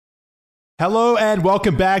Hello and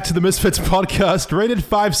welcome back to the Misfits podcast, rated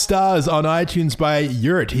 5 stars on iTunes by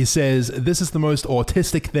Yurt. He says, this is the most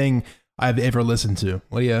autistic thing I've ever listened to.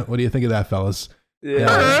 What do you think of that, fellas?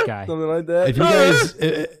 Yeah, guy. Something like that. If you guys,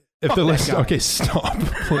 if the listeners, okay, stop,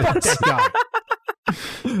 please. That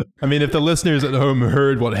guy. I mean, if the listeners at home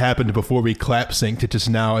heard what happened before we clap synced it just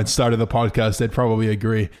now and started the podcast, they'd probably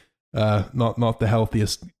agree. Not the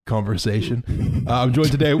healthiest conversation. I'm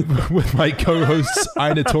joined today with my co-hosts,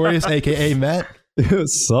 I Notorious, aka Matt.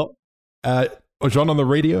 What's up? John on the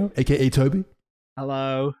radio, aka Toby.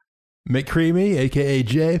 Hello. McCreamy, aka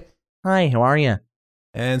Jay. Hi, how are you?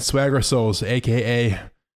 And Swagger Souls, aka...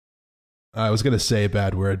 I was going to say a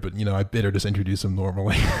bad word, but, I better just introduce him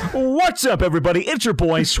normally. What's up, everybody? It's your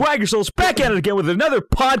boy, Swagger Souls, back at it again with another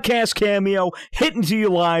podcast cameo, hitting to you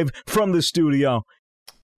live from the studio.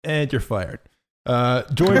 And you're fired.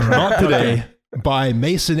 Joined not today by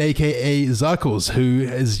Mason, a.k.a. Zuckles, who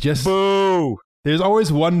is just... Boo! There's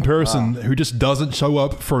always one person who just doesn't show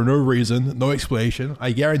up for no reason, no explanation.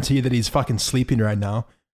 I guarantee that he's fucking sleeping right now,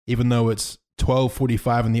 even though it's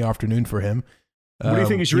 12:45 in the afternoon for him. What do you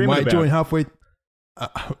think he's dreaming might about? join halfway...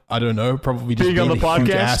 I don't know. Probably just Being on the a huge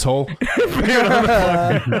podcast? asshole.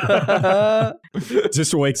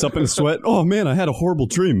 Just wakes up in a sweat. Oh man, I had a horrible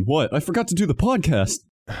dream. What? I forgot to do the podcast.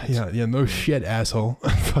 Yeah, no shit, asshole.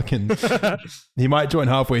 Fucking, he might join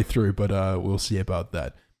halfway through, but we'll see about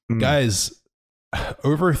that. Guys,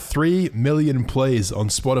 over 3 million plays on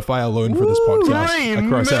Spotify alone for this podcast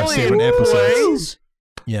across our 7 episodes.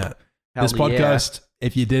 Yeah, this podcast,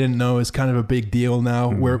 if you didn't know, is kind of a big deal now.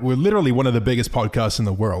 We're literally one of the biggest podcasts in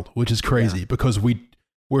the world, which is crazy because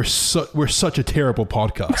we're such a terrible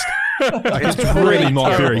podcast. Like, it's really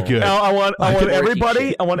not very good. Now, I want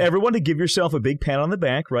everyone to give yourself a big pat on the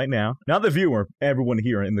back right now. Not the viewer, everyone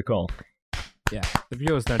here in the call. Yeah, the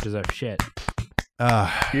viewers don't deserve shit.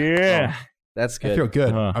 Yeah. That's good. I feel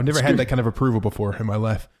good. I've never had that kind of approval before in my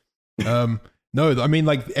life. No, I mean,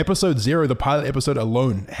 like episode 0, the pilot episode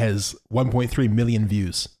alone has 1.3 million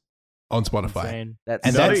views on Spotify. Insane.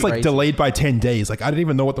 And that's like delayed by 10 days. Like, I don't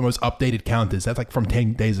even know what the most updated count is. That's like from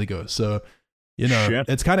 10 days ago. So, Shit.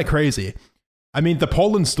 it's kind of crazy. I mean, the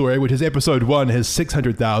Poland story, which is episode 1, has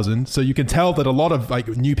 600,000. So you can tell that a lot of like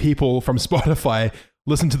new people from Spotify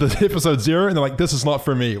listen to the episode 0 and they're like, this is not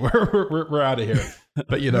for me. We're out of here.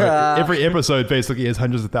 But every episode basically has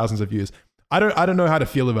hundreds of thousands of views. I don't know how to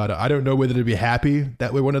feel about it. I don't know whether to be happy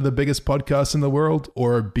that we're one of the biggest podcasts in the world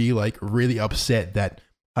or be like really upset that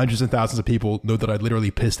hundreds of thousands of people know that I literally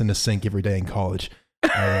pissed in the sink every day in college.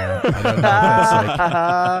 I don't know if that's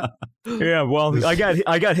like... Yeah, well, I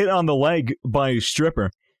got hit on the leg by a stripper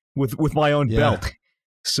with my own belt.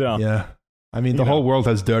 So yeah, I mean the whole world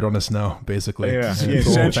has dirt on us now, basically. Yeah, It's all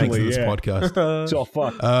essentially, thanks to this podcast. it's all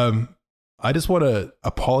fucked. I just want to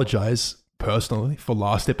apologize personally for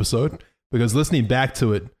last episode because listening back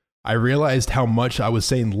to it, I realized how much I was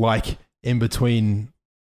saying like in between.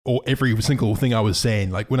 Or every single thing I was saying,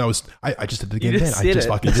 like when I just did it again. I just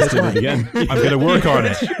fucking did it again. I'm gonna work on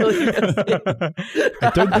it. I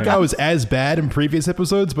don't think I was as bad in previous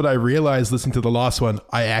episodes, but I realized listening to the last one,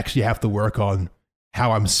 I actually have to work on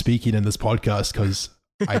how I'm speaking in this podcast because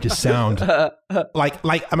I just sound like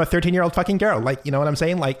I'm a 13-year-old fucking girl. Like, you know what I'm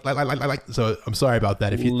saying? Like. So I'm sorry about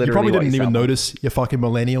that. If you probably didn't even notice, you fucking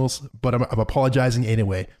millennials, but I'm apologizing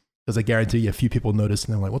anyway because I guarantee you a few people noticed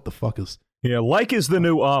and they're like, what the fuck is. Yeah, like is the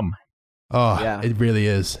new Oh, yeah. It really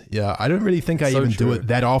is. Yeah, I don't really think I even do it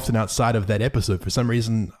that often outside of that episode. For some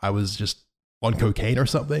reason, I was just on cocaine or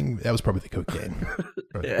something. That was probably the cocaine.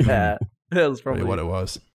 Yeah, that was probably what it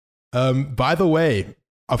was. By the way,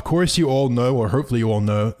 of course you all know, or hopefully you all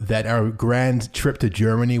know, that our grand trip to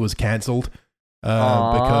Germany was cancelled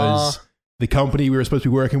because the company we were supposed to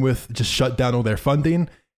be working with just shut down all their funding.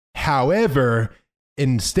 However...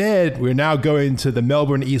 Instead, we're now going to the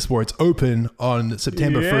Melbourne Esports Open on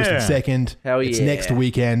September 1st and 2nd. Hell it's next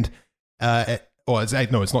weekend. It's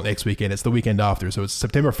not next weekend. It's the weekend after. So it's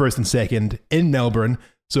September 1st and 2nd in Melbourne.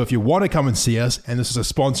 So if you want to come and see us, and this is a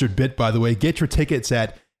sponsored bit, by the way, get your tickets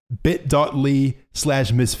at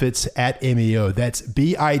bit.ly/misfits@MEO. That's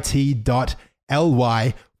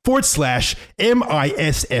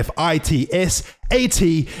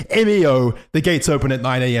bit.ly/MISFITSATMEO. The gates open at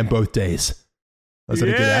 9 a.m. both days.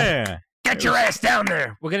 Get your ass down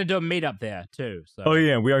there. We're going to do a meetup there, too. So. Oh,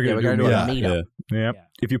 yeah, we are going to do a meetup. Yeah.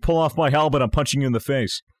 If you pull off my helmet, I'm punching you in the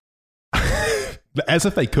face. As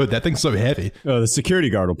if they could. That thing's so heavy. The security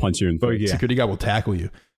guard will punch you in the face. The security guard will tackle you.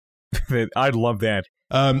 I'd love that.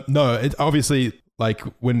 No, it obviously, like,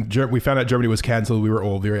 when we found out Germany was canceled, we were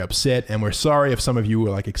all very upset, and we're sorry if some of you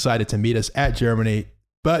were, like, excited to meet us at Germany.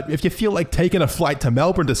 But if you feel like taking a flight to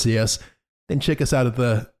Melbourne to see us, then check us out at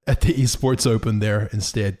the Esports Open there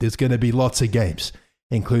instead. There's going to be lots of games,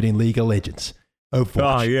 including League of Legends,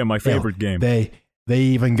 Overwatch. Oh, yeah, my favorite game. They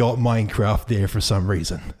even got Minecraft there for some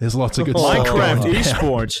reason. There's lots of good stuff Minecraft going on.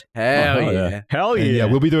 esports. Hell Oh, yeah. yeah. Hell And yeah.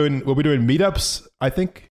 we'll be doing meetups. I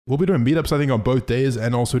think we'll be doing meetups. I think on both days,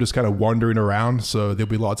 and also just kind of wandering around. So there'll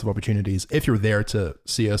be lots of opportunities if you're there to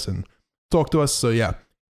see us and talk to us. So yeah,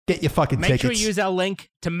 get your fucking Make tickets. sure you use our link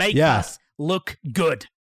to make Yeah. us look good.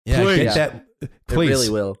 yeah, Please. get that. It Please, really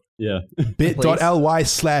will. Yeah.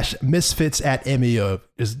 bit.ly/misfits@meo.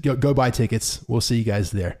 Just go buy tickets. We'll see you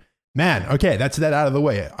guys there. Man, okay, that's that out of the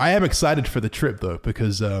way. I am excited for the trip though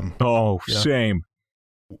because Oh, Yeah. same.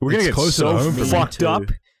 We're gonna It's get closer to so home for me, fucked too. up.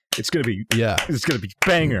 It's gonna be yeah,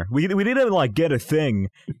 banger. We didn't like get a thing,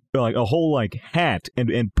 like a whole like hat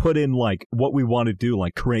and put in like what we want to do,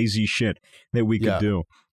 like crazy shit that we could Yeah. do,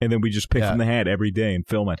 and then we just pick Yeah. from the hat every day and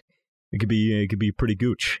film it. It could be pretty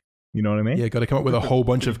gooch. You know what I mean? yeah, got to come up with a whole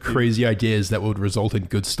bunch of crazy ideas that would result in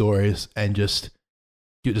good stories and just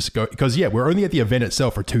go because we're only at the event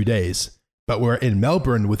itself for 2 days, but we're in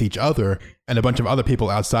Melbourne with each other and a bunch of other people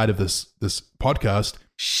outside of this podcast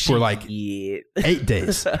for like Yeah. 8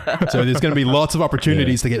 days. So there's going to be lots of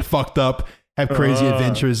opportunities to get fucked up, have crazy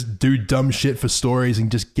adventures, do dumb shit for stories, and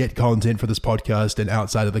just get content for this podcast and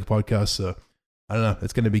outside of the podcast. So I don't know.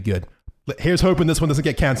 It's going to be good. Here's hoping this one doesn't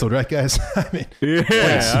get canceled, right, guys? I mean,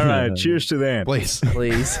 Yeah. All right. Cheers to that. please.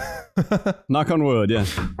 Please. Knock on wood, yeah.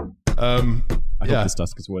 I Yeah. hope this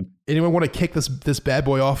dusk is wood. Anyone want to kick this bad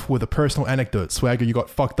boy off with a personal anecdote? Swagger, you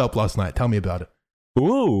got fucked up last night. Tell me about it.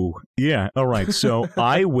 Ooh, yeah. All right. So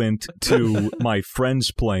I went to my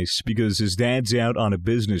friend's place because his dad's out on a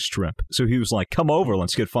business trip. So he was like, "Come over,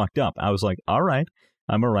 let's get fucked up." I was like, "All right,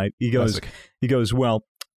 I'm all right." He goes, Classic. "Well,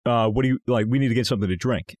 what do you like? We need to get something to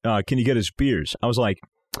drink. Can you get us beers?" I was like,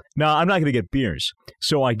 "No, I'm not going to get beers."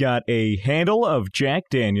 So I got a handle of Jack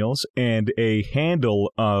Daniels and a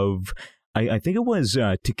handle of. I think it was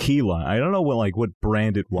tequila. I don't know what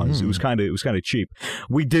brand it was. It was kind of cheap.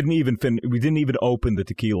 We didn't even open the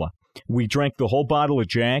tequila. We drank the whole bottle of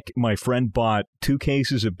Jack. My friend bought 2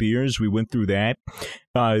 cases of beers. We went through that.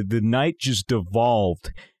 The night just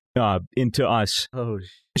devolved into us Oh, shit.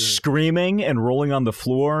 screaming and rolling on the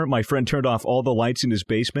floor. My friend turned off all the lights in his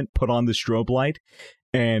basement, put on the strobe light,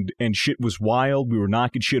 and shit was wild. We were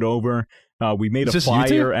knocking shit over. We made a Is this you two?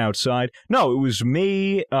 fire outside. No, it was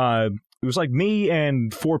me. It was like me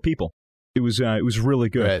and 4 people. It was really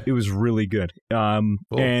good. Right. It was really good. Cool.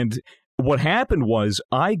 And what happened was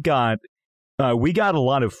we got a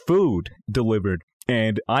lot of food delivered,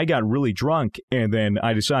 and I got really drunk, and then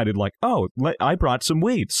I decided like, I brought some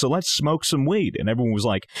weed, so let's smoke some weed. And everyone was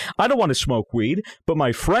like, I don't want to smoke weed, but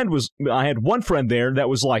I had one friend there that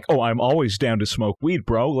was like, oh, I'm always down to smoke weed,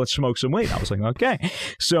 bro. Let's smoke some weed. I was like, okay.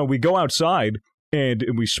 So we go outside. And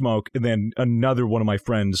we smoke, and then another one of my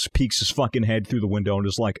friends peeks his fucking head through the window and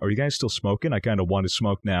is like, "Are you guys still smoking? I kind of want to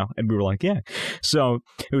smoke now." And we were like, "Yeah." So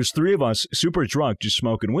it was 3 of us, super drunk, just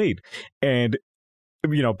smoking weed. And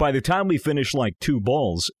by the time we finished like 2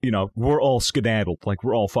 bowls, we're all skedaddled, like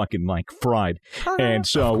we're all fucking like fried. And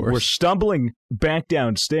so Of course. we're stumbling back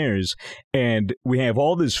downstairs, and we have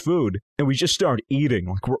all this food, and we just start eating,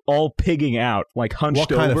 like we're all pigging out, like hunched What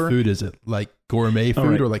kind over. of food is it? Like gourmet All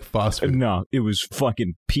food right. or like fast food? No, it was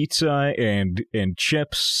fucking pizza and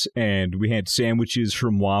chips, and we had sandwiches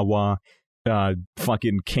from Wawa,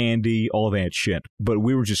 fucking candy, all that shit. But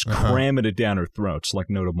we were just cramming it down our throats like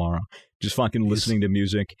no tomorrow, just fucking listening to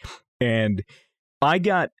music. And I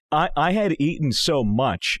had eaten so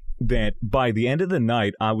much that by the end of the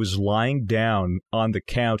night, I was lying down on the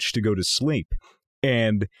couch to go to sleep,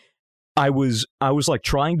 and I was like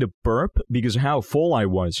trying to burp because of how full I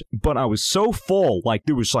was, but I was so full, like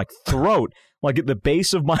there was like throat, like at the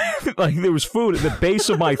base of my, like there was food at the base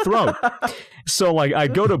of my throat. So like I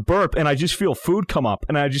go to burp and I just feel food come up,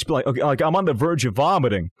 and I just be like, okay, like I'm on the verge of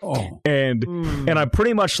vomiting, and I'm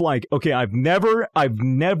pretty much like, okay, I've never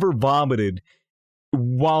vomited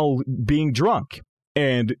while being drunk,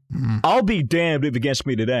 and I'll be damned if it gets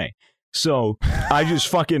me today. So I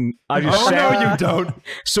just sat no, you don't.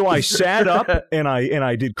 So I sat up and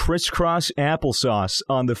I did crisscross applesauce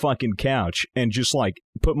on the fucking couch and just like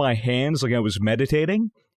put my hands like I was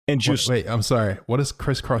meditating and just Wait, I'm sorry. What is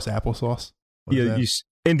crisscross applesauce? What is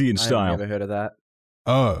that? Indian I've style. never heard of that.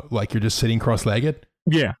 Oh, like you're just sitting cross-legged?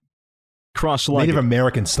 Yeah. Cross-legged. Native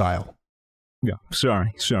American style. Yeah.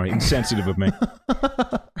 Sorry. Insensitive of me.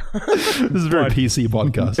 This is a very PC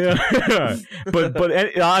podcast. Yeah. but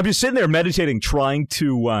I'm just sitting there meditating, trying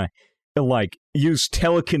to like use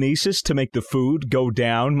telekinesis to make the food go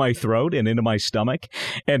down my throat and into my stomach,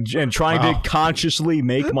 and trying to consciously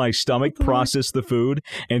make my stomach process the food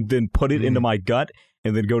and then put it into my gut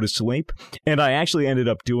and then go to sleep. And I actually ended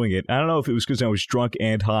up doing it. I don't know if it was because I was drunk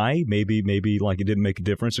and high. Maybe like it didn't make a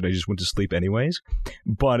difference and I just went to sleep anyways.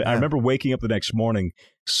 But I remember waking up the next morning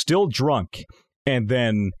still drunk, and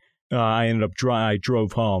then I ended up I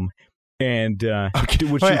drove home. And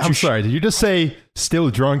I'm sorry. Did you just say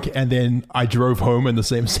still drunk and then I drove home in the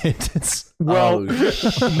same sentence? Well,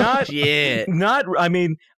 not. I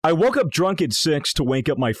mean, I woke up drunk at 6 to wake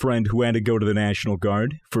up my friend who had to go to the National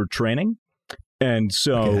Guard for training, and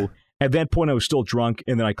so at that point I was still drunk.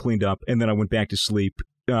 And then I cleaned up, and then I went back to sleep.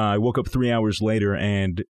 I woke up 3 hours later,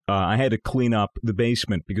 and I had to clean up the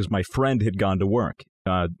basement because my friend had gone to work.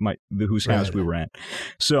 Whose house we were at.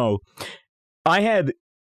 So I had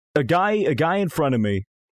a guy in front of me.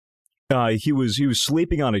 He was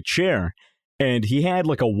sleeping on a chair, and he had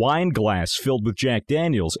like a wine glass filled with Jack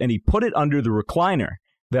Daniels, and he put it under the recliner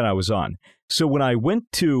that I was on. So when I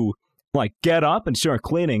went to like get up and start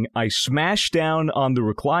cleaning, I smashed down on the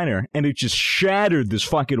recliner, and it just shattered this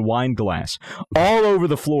fucking wine glass all over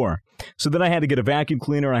the floor. So then I had to get a vacuum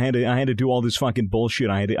cleaner. I had to do all this fucking bullshit.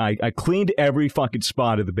 I cleaned every fucking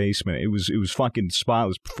spot of the basement. It was fucking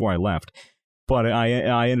spotless before I left. But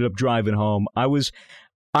I ended up driving home. I was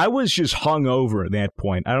just hungover at that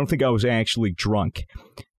point. I don't think I was actually drunk.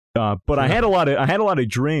 But I had a lot of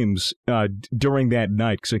dreams during that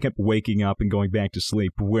night because I kept waking up and going back to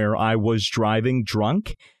sleep where I was driving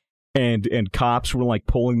drunk, and cops were like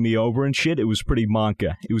pulling me over and shit. It was pretty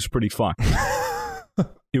monka. It was pretty fucked.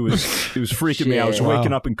 It was freaking me out. I was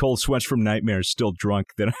waking up in cold sweats from nightmares, still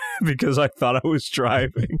drunk, because I thought I was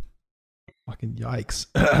driving. Fucking yikes!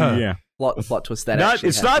 Yeah. Plot twist that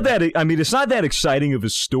it's not that exciting of a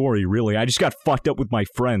story, really. I just got fucked up with my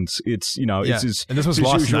friends. It's it's as, and this was as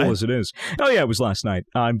last usual night? as it is. Oh yeah, it was last night.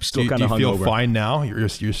 I'm still kind of hungover. Do you feel fine now? You're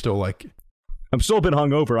still like. I'm still a bit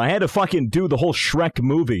hungover. I had to fucking do the whole Shrek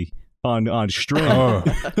movie on stream.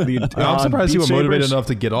 I'm surprised you were motivated Sabers. enough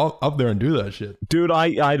to get up there and do that shit. Dude,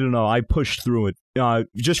 I don't know. I pushed through it.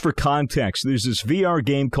 Just for context, there's this VR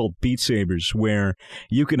game called Beat Sabers where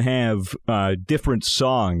you can have different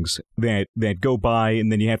songs that go by,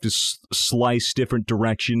 and then you have to slice different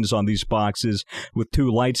directions on these boxes with two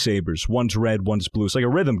lightsabers. One's red, one's blue. It's like a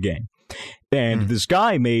rhythm game. And this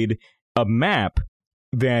guy made a map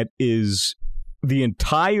that is the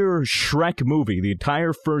entire Shrek movie, the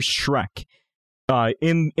entire first Shrek,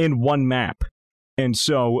 in one map. And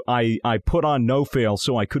so I put on no fail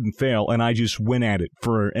so I couldn't fail, and I just went at it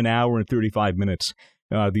for an hour and 35 minutes,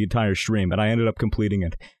 the entire stream, and I ended up completing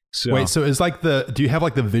it. So, wait, so it's like do you have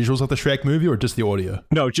like the visuals of the Shrek movie or just the audio?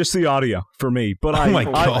 No, just the audio for me. But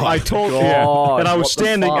I told and I was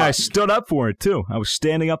standing. I stood up for it too. I was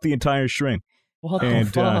standing up the entire stream. What the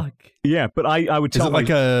fuck? Yeah, but I would tell.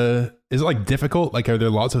 Is it like difficult? Like, are there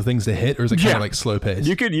lots of things to hit, or is it kind of like slow paced?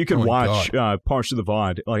 You could watch parts of the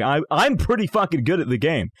VOD. Like I'm pretty fucking good at the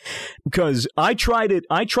game because I tried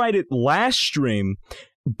it last stream.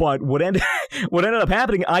 But what ended up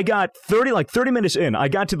happening, I got 30 minutes in, I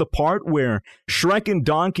got to the part where Shrek and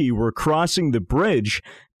Donkey were crossing the bridge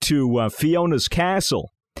to Fiona's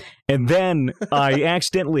castle. And then I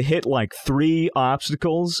accidentally hit like 3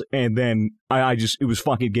 obstacles, and then it was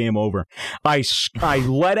fucking game over. I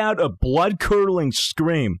let out a blood-curdling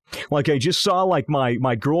scream, like I just saw like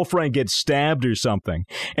my girlfriend get stabbed or something.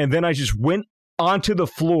 And then I just went onto the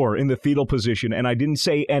floor in the fetal position, and I didn't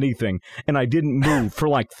say anything, and I didn't move for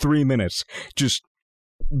like 3 minutes. Just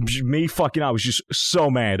me fucking, I was just so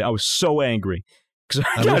mad. I was so angry.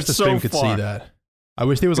 I wish the stream could see that. I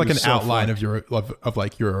wish there was like an outline of your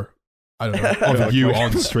I don't know, of you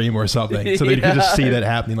on stream or something, so that you could just see that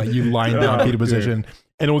happening, like you lying down fetal position,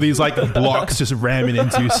 and all these like blocks just ramming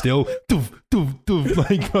into you still, doof, doof, doof,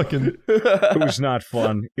 like fucking. It was not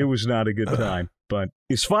fun. It was not a good time, but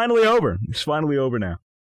it's finally over. It's finally over now.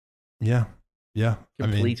 Yeah.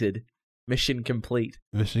 Completed. Mission complete.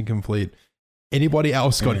 Mission complete. Anybody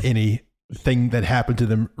else got anything that happened to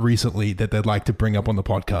them recently that they'd like to bring up on the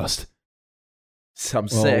podcast? I'm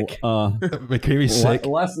sick. Sick.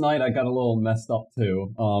 Last night I got a little messed up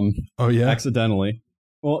too. Oh yeah, accidentally.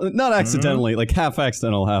 Well, not accidentally, like half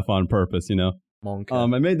accidental, half on purpose. You know. I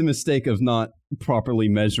made the mistake of not properly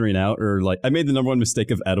measuring out, or like I made the number one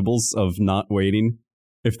mistake of edibles of not waiting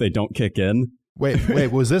if they don't kick in.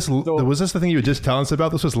 Wait, was this the thing you were just telling us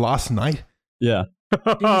about? This was last night. Yeah.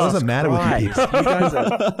 What doesn't matter with you people? You guys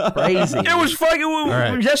are crazy. It was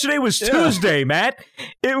fucking. Yesterday was Tuesday, Matt.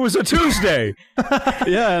 It was a Tuesday.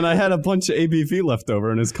 Yeah, and I had a bunch of ABV left over,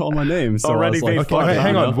 and it's called my name. So already I was like, okay,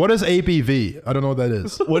 hang on. What is ABV? I don't know what that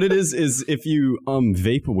is. What it is if you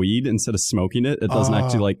vape weed instead of smoking it, it doesn't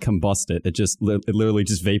actually like combust it. It just it literally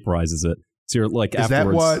just vaporizes it. So you're like is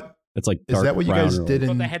afterwards. That what? It's like is that what you guys did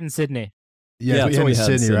What in? they had in Sydney. Yeah, that's what we had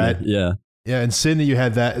in Sydney, right? Yeah. Yeah, in Sydney you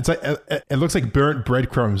had that. It's like it looks like burnt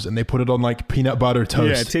breadcrumbs, and they put it on like peanut butter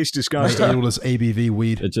toast. Yeah, it tastes disgusting. Like all this ABV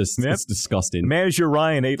weed. It's disgusting. Manager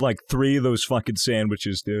Ryan ate like 3 of those fucking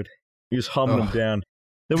sandwiches, dude. He was humming them down.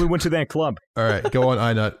 Then we went to that club. All right, go on,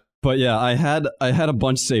 iNut. But yeah, I had a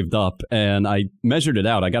bunch saved up, and I measured it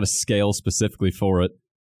out. I got a scale specifically for it,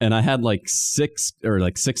 and I had like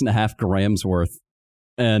 6.5 grams worth.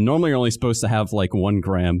 And normally you're only supposed to have like 1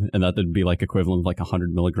 gram, and that would be like equivalent of like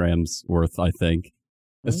 100 milligrams worth, I think.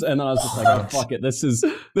 And then I was just like, oh, fuck it. This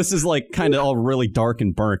is like kind of all really dark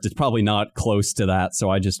and burnt. It's probably not close to that,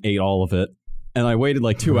 so I just ate all of it. And I waited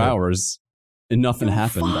like 2 hours, and nothing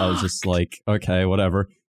happened. I was just like, okay, whatever.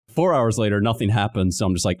 4 hours later, nothing happened, so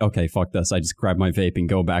I'm just like, okay, fuck this. I just grab my vape and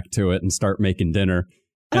go back to it and start making dinner.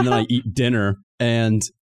 And then I eat dinner, and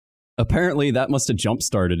apparently that must have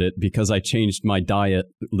jump-started it because I changed my diet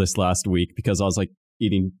this last week because I was like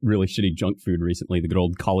eating really shitty junk food recently, the good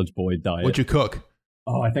old college boy diet. What'd you cook?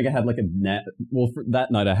 Oh, I think I had like for that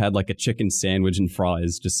night I had like a chicken sandwich and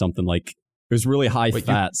fries, just something like, it was really high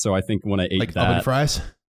fat, so I think when I ate like that. oven fries?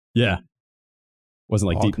 Yeah.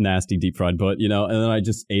 Wasn't like nasty deep fried, but you know, and then I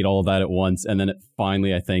just ate all of that at once, and then it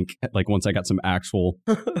finally, I think, like once I got some actual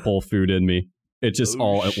whole food in me, it just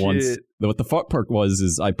all at once. What the fuck part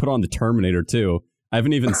is I put on the Terminator 2. I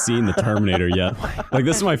haven't even seen the Terminator yet. Like,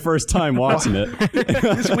 this is my first time watching it.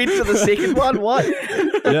 Just wait for the second one? What?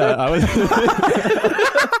 Yeah, I was...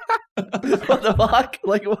 What the fuck?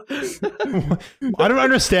 Like, I don't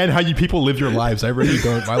understand how you people live your lives. I really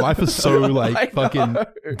don't. My life is so like fucking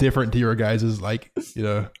different to your guys's. Like, you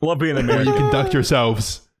know, love being American. You conduct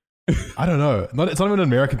yourselves. I don't know. It's not even an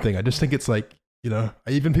American thing. I just think it's like, you know,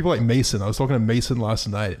 even people like Mason. I was talking to Mason last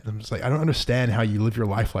night. And I'm just like, I don't understand how you live your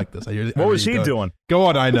life like this. What was he doing? Go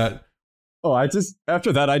on, iNut. Oh,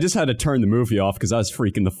 after that, I just had to turn the movie off because I was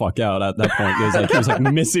freaking the fuck out at that point. He was like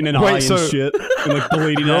missing an eye and shit, and like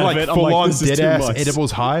bleeding out of it. I'm like, this is too much.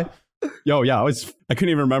 Edibles high. Yo, yeah, I couldn't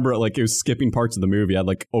even remember it. Like, it was skipping parts of the movie. I'd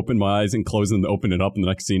like open my eyes and close them and open it up, and the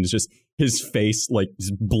next scene is just his face like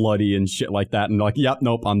just bloody and shit like that. And like, yep,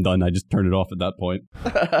 nope, I'm done. I just turned it off at that point.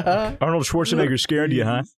 Arnold Schwarzenegger scared you,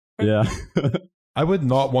 huh? Yeah. I would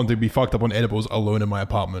not want to be fucked up on edibles alone in my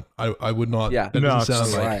apartment. I would not. Yeah. That doesn't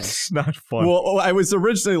sound like it's not fun. Well, I was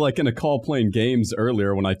originally like in a call playing games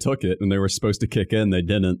earlier when I took it, and they were supposed to kick in. They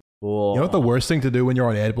didn't. Whoa. You know what the worst thing to do when you're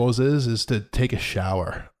on edibles is to take a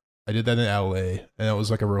shower. I did that in LA, and it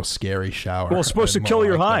was like a real scary shower. Well, it's supposed to kill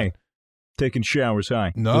your high. Taking showers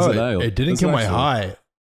high. No, it didn't kill my high.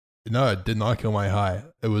 No, it did not kill my high.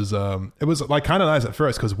 It was like kind of nice at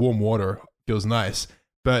first because warm water feels nice.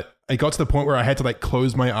 But it got to the point where I had to like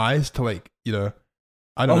close my eyes to like, you know,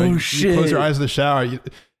 I don't know. You close your eyes in the shower. And,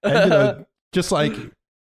 you know, just like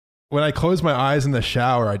when I closed my eyes in the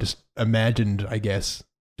shower, I just imagined, I guess,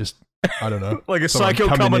 just, I don't know. Like a psycho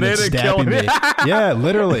coming in and killing me. Yeah,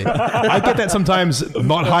 literally. I get that sometimes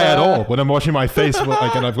not high at all when I'm washing my face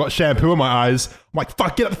like, and I've got shampoo in my eyes. I'm like,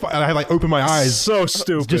 fuck, get up. And I like open my eyes. So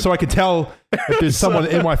stupid. Just so I can tell if there's someone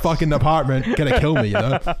in my fucking apartment gonna kill me, you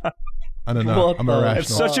know? I don't know. I'm irrational.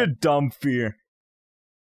 It's such a dumb fear.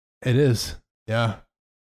 It is. Yeah.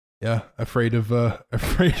 Yeah. Afraid of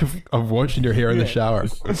watching your hair in the shower.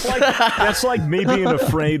 That's like me being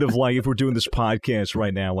afraid of like if we're doing this podcast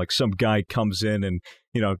right now, like some guy comes in and,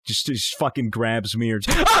 you know, just fucking grabs me or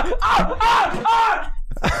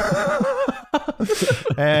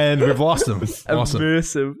and we've lost him. Awesome.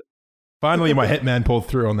 Immersive. Finally, my hitman pulled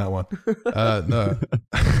through on that one. No.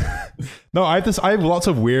 No, I have lots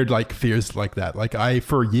of weird like fears like that. Like I,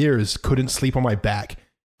 for years, couldn't sleep on my back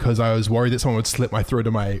because I was worried that someone would slit my throat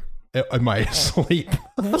in my sleep.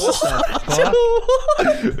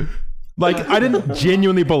 Like I didn't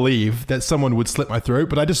genuinely believe that someone would slit my throat,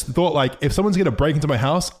 but I just thought like if someone's gonna break into my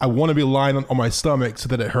house, I want to be lying on my stomach so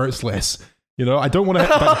that it hurts less. You know, I don't want to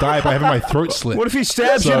die by having my throat slit. What if he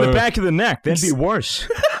stabs you in the back of the neck? That'd be worse.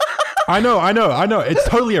 I know. It's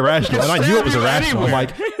totally irrational, and I knew it was irrational. I'm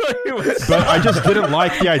like, but I just didn't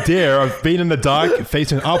like the idea of being in the dark,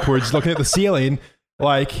 facing upwards, looking at the ceiling,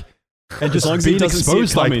 like, and just being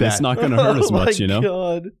exposed like that. It's not going to hurt as much, you know?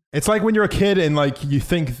 God. It's like when you're a kid and like you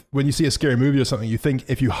think when you see a scary movie or something, you think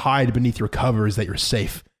if you hide beneath your covers that you're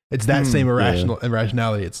safe. It's that same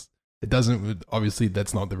irrationality. It doesn't, obviously,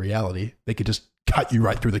 that's not the reality. They could just cut you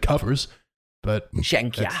right through the covers, but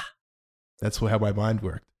Shank ya. that's how my mind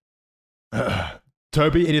worked.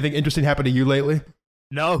 Toby, anything interesting happened to you lately?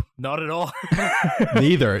 No, not at all.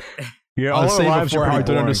 Neither. Yeah, I'll all say our lives before are how I pretty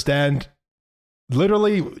don't boring. understand.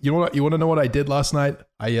 Literally, you know what? You want to know what I did last night?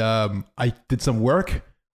 I did some work.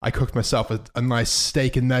 I cooked myself a nice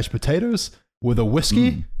steak and mashed potatoes with a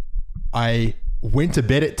whiskey. I went to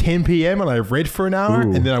bed at 10 p.m. and I read for an hour,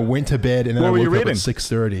 Ooh. and then I went to bed, and then What I were you woke up reading? at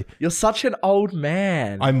 6:30. You're such an old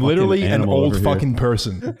man. I'm literally an animal old over here. fucking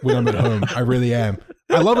person when I'm at home. I really am.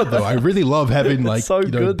 I love it though. I really love having like so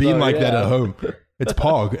good, being though, like that yeah. at home. It's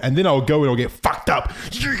pog, and then I'll go and I'll get fucked up.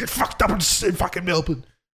 You get fucked up in fucking Melbourne,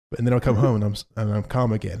 and then I'll come home and I'm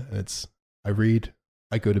calm again. And it's I read,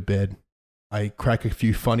 I go to bed, I crack a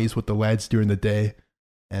few funnies with the lads during the day,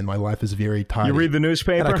 and my life is very tidy. You read the and I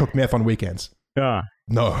newspaper? cook meth on weekends. Yeah.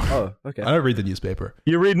 No, Oh, okay. I don't read the newspaper.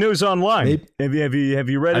 You read news online. Maybe- Have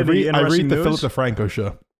you read I any read interesting the news? Philip DeFranco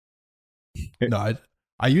show. No,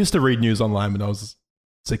 I used to read news online when I was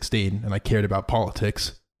 16 and I cared about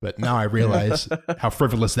politics, but now I realize how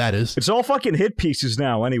frivolous that is. It's all fucking hit pieces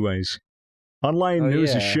now, anyways. Online Oh,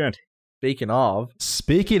 news is yeah. shit. Speaking of,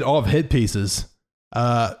 Speaking of hit pieces,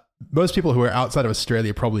 most people who are outside of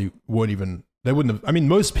Australia probably wouldn't have. I mean,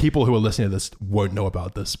 most people who are listening to this won't know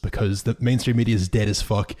about this because the mainstream media is dead as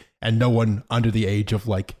fuck, and no one under the age of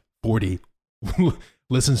like 40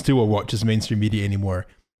 listens to or watches mainstream media anymore.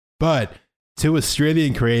 But two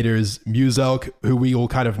Australian creators, Muselk, who we all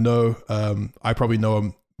kind of know, I probably know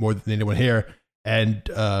him more than anyone here, and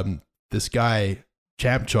this guy,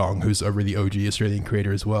 Champ Chong, who's a really OG Australian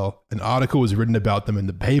creator as well. An article was written about them in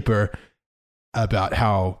the paper about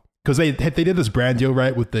how, because they did this brand deal,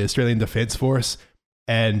 right, with the Australian Defence Force,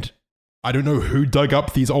 and I don't know who dug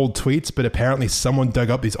up these old tweets, but apparently someone dug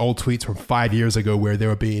up these old tweets from 5 years ago where they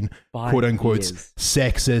were being, 5 quote unquote, years.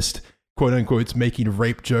 sexist, quote unquote, making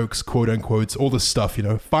rape jokes, quote unquote, all this stuff,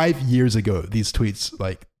 5 years ago, these tweets,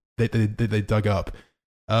 like, they dug up.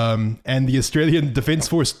 And the Australian Defence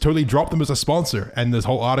Force totally dropped them as a sponsor, and this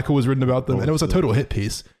whole article was written about them, and it was a total hit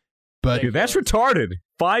piece. But Dude, that's retarded.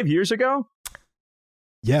 5 years ago?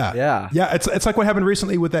 Yeah. yeah, it's like what happened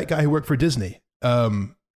recently with that guy who worked for Disney.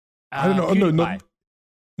 I don't know. PewDiePie.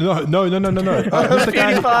 No. Who's the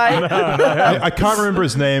guy? PewDiePie. I can't remember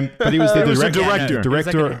his name, but he was the He was the director.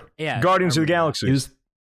 director. Yeah. Guardians of the I remember Galaxy. He was,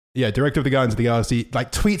 director of the Guardians of the Galaxy.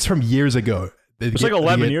 Like tweets from years ago. It was like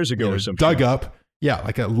 11 years ago or some dug shit. up. Yeah,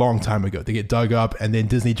 like a long time ago. They get dug up, and then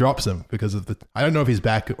Disney drops him because of the. I don't know if he's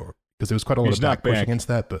back or because there was quite a lot He's of not back push back. against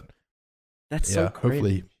that, but That's yeah, so crazy.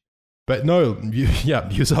 hopefully. But no,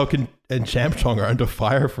 Muselk and Champ Chong are under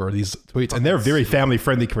fire for these tweets, and they're very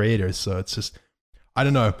family-friendly creators. So it's just, I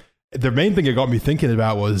don't know. The main thing it got me thinking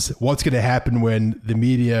about was what's going to happen when the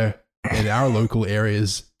media in our local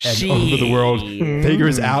areas and over the world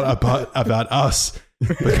figures out about us.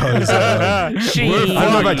 Because I don't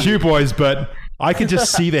know about you boys, but I can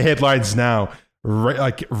just see the headlines now.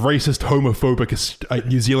 Like racist, homophobic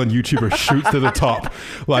New Zealand YouTuber shoots to the top.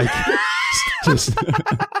 Like, just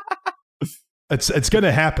it's going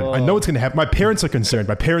to happen. I know it's going to happen. My parents are concerned.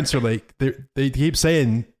 My parents are like, they keep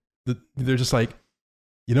saying that they're just like,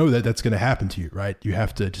 that's going to happen to you, right? You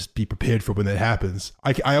have to just be prepared for when that happens.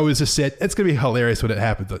 I always just said it's going to be hilarious when it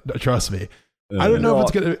happens. Trust me. I don't know if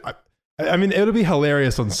it's going to. I mean, it'll be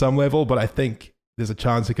hilarious on some level, but I think there's a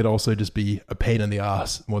chance it could also just be a pain in the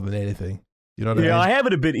ass more than anything. You know what Yeah, I I mean? have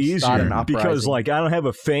it a bit Start an easier because, uprising. like, I don't have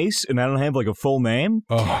a face and I don't have, like, a full name.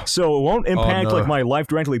 Oh, So it won't impact, no. like, my life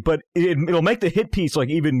directly, but it'll make the hit piece, like,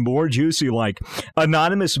 even more juicy. Like,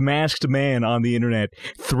 anonymous masked man on the internet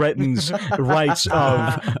threatens rights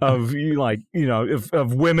of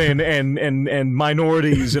women and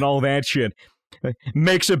minorities and all that shit.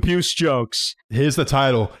 Makes abuse jokes. here's the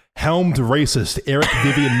title: Helmed racist Eric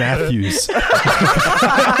Vivian Matthews.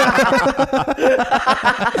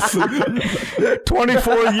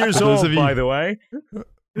 24 years For those old, of you- by the way.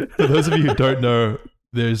 For those of you who don't know,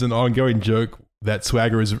 there's an ongoing joke that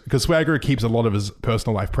Swagger is, because Swagger keeps a lot of his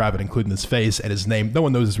personal life private, including his face and his name. No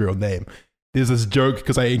one knows his real name. There's this joke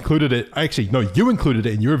because I included it. Actually, no, you included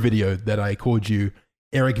it in your video that I called you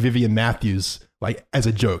Eric Vivian Matthews, like as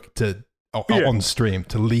a joke on stream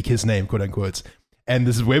to leak his name, quote unquote. And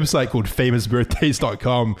this website called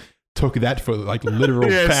famousbirthdays.com took that for like literal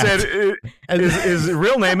Yeah, it fact. said his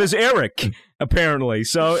real name is Eric, apparently.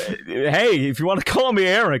 So, hey, if you want to call me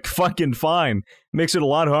Eric, fucking fine. Makes it a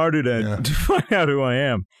lot harder to find out who I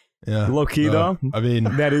am. Yeah. Low key, though, I mean,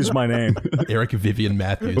 that is my name. Eric Vivian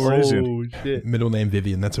Matthews. Or is it? Oh, shit. Middle name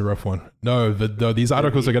Vivian. That's a rough one. No, these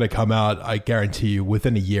articles are going to come out, I guarantee you,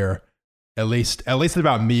 within a year. at least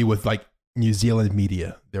about me with like New Zealand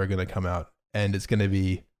media. They're going to come out, and it's going to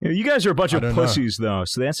be. You guys are a bunch of pussies, though,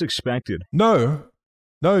 so that's expected. No,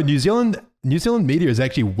 New Zealand media is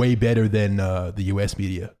actually way better than the US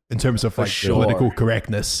media in terms of like political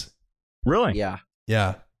correctness. Really?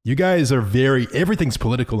 Yeah. You guys are everything's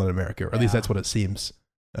political in America, or at least that's what it seems.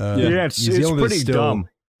 It's pretty dumb.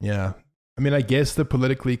 Yeah. I mean, I guess the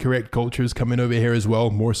politically correct culture is coming over here as well,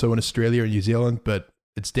 more so in Australia and New Zealand, but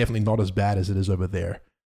it's definitely not as bad as it is over there.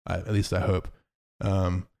 At least I hope.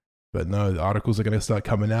 But no, the articles are going to start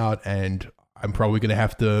coming out, and I'm probably going to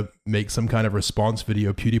have to make some kind of response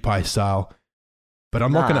video, PewDiePie style. But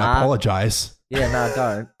I'm not going to apologize. Yeah,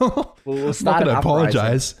 no, don't. We'll start I'm not going to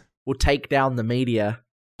apologize. We'll take down the media.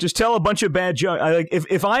 Just tell a bunch of bad jokes.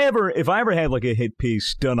 If I ever had like a hit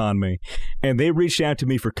piece done on me, and they reached out to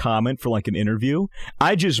me for comment for like an interview,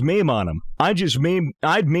 I just meme on them.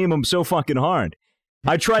 I'd meme them so fucking hard.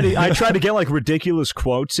 I try to get like ridiculous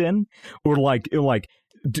quotes in, or like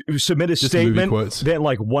submit a statement that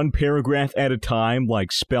like one paragraph at a time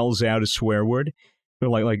like spells out a swear word. Or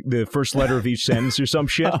like the first letter of each sentence or some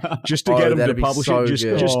shit, just to get them to publish it,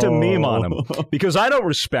 just to meme on them. Because I don't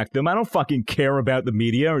respect them. I don't fucking care about the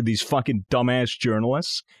media or these fucking dumbass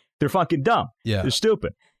journalists. They're fucking dumb. Yeah. They're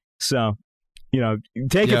stupid. So,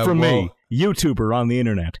 take it from me, YouTuber on the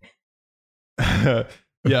internet. Yeah,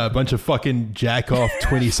 a bunch of fucking jack-off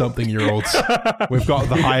 20-something-year-olds. We've got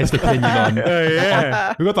the highest opinion on...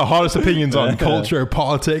 we've got the hottest opinions on culture,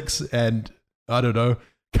 politics, and, I don't know,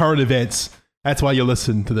 current events. That's why you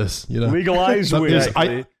listen to this, Legalize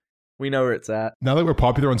weed. We know where it's at. Now that we're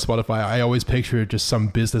popular on Spotify, I always picture just some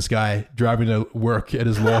business guy driving to work at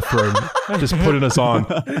his law firm, just putting us on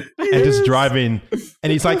and just driving.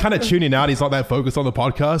 And he's like kind of tuning out. He's not that focused on the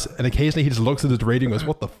podcast. And occasionally he just looks at his rating and goes,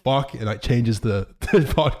 what the fuck? And like changes the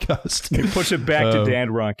podcast. He puts it back to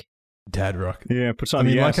Dad Rock. Dad Rock. Yeah, puts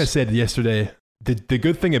on like I said yesterday, the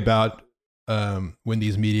good thing about when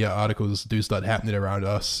these media articles do start happening around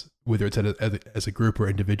us, whether it's as a group or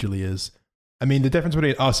individually, is, I mean, the difference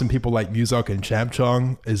between us and people like Muzak and Champ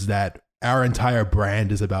Chong is that our entire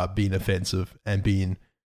brand is about being offensive and being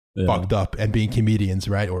fucked up and being comedians,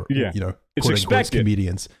 right? Or, it's quote expected.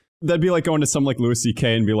 Comedians. That'd be like going to some like Louis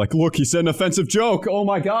C.K. and be like, look, he said an offensive joke. Oh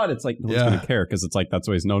my God. It's like, no one's going to care because it's like, that's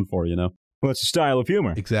what he's known for, Well, it's a style of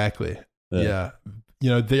humor. Exactly. Yeah.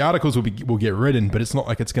 The articles will get written, but it's not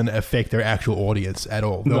like it's going to affect their actual audience at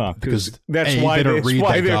all. No, because that's why they don't read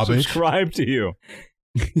that garbage. They subscribe to you.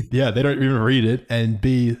 Yeah, they don't even read it, and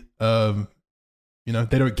B, they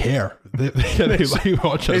don't care.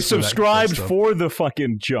 They subscribed for the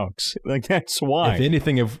fucking jokes. Like that's why. If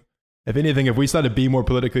anything, if we started being more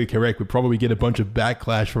politically correct, we'd probably get a bunch of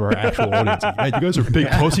backlash from our actual audience. Man, you guys are big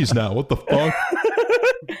pussies now. What the fuck?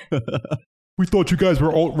 We thought you guys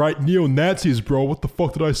were alt-right neo-Nazis, bro. What the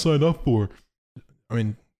fuck did I sign up for? I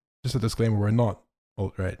mean, just a disclaimer, we're not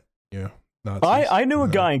alt-right, Nazis. I knew a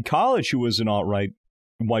guy in college who was an alt-right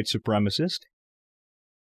white supremacist.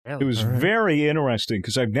 It was very interesting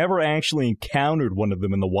because I've never actually encountered one of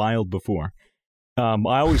them in the wild before. I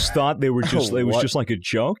always thought they were just it was just like a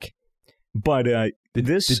joke. But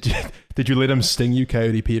did you let him sting you,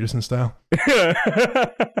 Coyote Peterson style?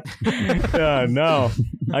 No,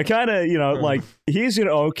 I kind of like he's an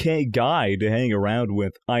okay guy to hang around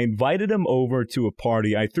with. I invited him over to a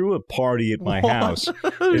party. I threw a party at my house.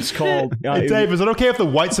 It's called. Hey, Dave, is it okay if the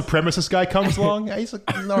white supremacist guy comes along? He's like,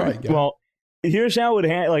 all right. Guy. Well, here's how it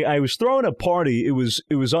like I was throwing a party. It was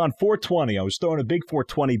on 420. I was throwing a big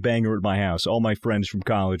 420 banger at my house. All my friends from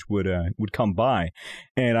college would come by,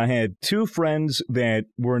 and I had two friends that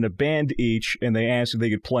were in a band each, and they asked if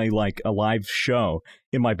they could play like a live show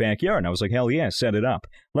in my backyard. And I was like, hell yeah, set it up.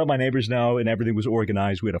 Let my neighbors know, and everything was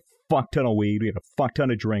organized. We had a fuck ton of weed. We had a fuck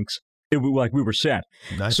ton of drinks. We were set.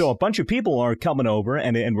 Nice. So a bunch of people are coming over,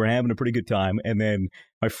 and we're having a pretty good time. And then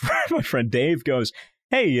my friend Dave goes,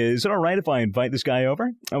 hey, is it all right if I invite this guy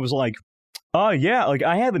over? I was like, oh, yeah, like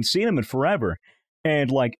I haven't seen him in forever.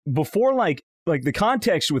 And like before, like the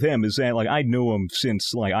context with him is that like I knew him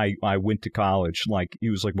since like I went to college. Like he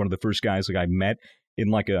was like one of the first guys like I met in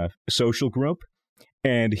like a social group.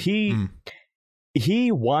 And he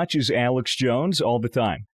watches Alex Jones all the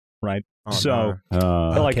time, right? Oh, so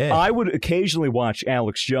like I would occasionally watch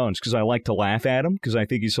Alex Jones because I like to laugh at him because I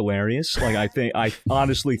think he's hilarious. Like I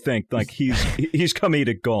honestly think like he's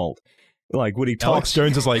comedic gold. Like when he talks, Alex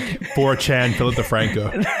Jones is like 4chan Philip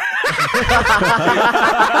DeFranco.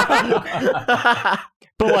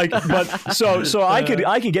 So I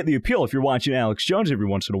could get the appeal if you're watching Alex Jones every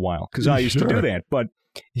once in a while because I used to do that. But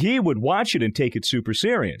he would watch it and take it super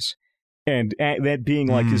serious, and that being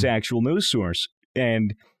like his actual news source.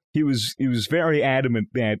 And he was very adamant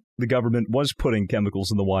that the government was putting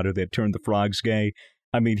chemicals in the water that turned the frogs gay.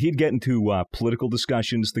 I mean, he'd get into political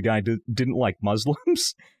discussions. The guy didn't like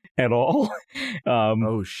Muslims at all.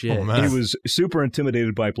 Oh, shit. man. He was super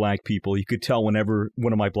intimidated by black people. You could tell whenever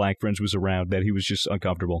one of my black friends was around that he was just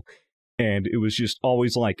uncomfortable. And it was just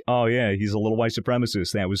always like, oh, yeah, he's a little white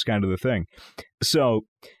supremacist. That was kind of the thing. So,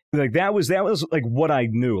 like, that was like what I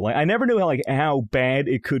knew. Like, I never knew how bad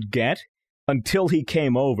it could get until he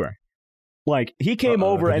came over. Like, he came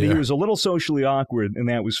over and he was a little socially awkward, and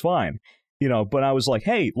that was fine. You know, but I was like,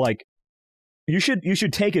 hey, like, you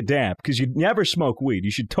should take a dab, because you never smoke weed.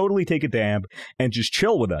 You should totally take a dab and just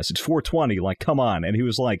chill with us. It's 420. Like, come on. And he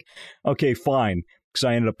was like, okay, fine. Because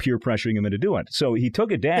I ended up peer pressuring him into doing it. So he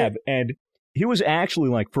took a dab, and he was actually,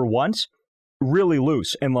 like, for once, really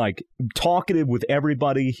loose and, like, talkative with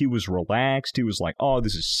everybody. He was relaxed. He was like, oh,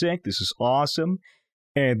 this is sick. This is awesome.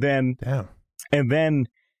 And then, and then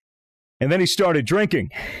he started drinking.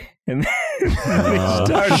 And then he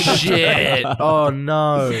started Shit. Oh,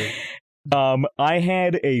 no. I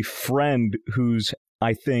had a friend who's,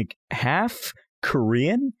 I think, half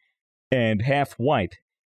Korean and half white.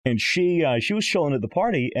 And she was chilling at the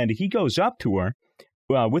party, and he goes up to her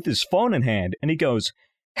with his phone in hand, and he goes,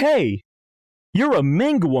 hey, you're a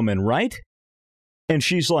Ming woman, right? And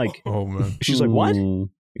she's like, oh man. She's like, what?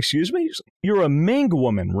 Excuse me? You're a Ming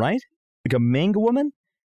woman, right? Like a Ming woman?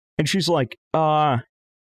 And she's like,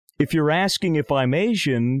 if you're asking if I'm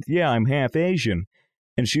Asian, yeah, I'm half Asian.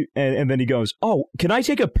 And then he goes, oh, can I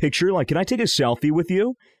take a picture? Like, can I take a selfie with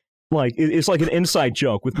you? Like, it's like an inside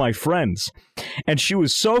joke with my friends. And she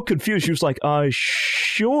was so confused. She was like,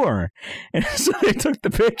 sure. And so they took the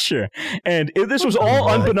picture. And this was all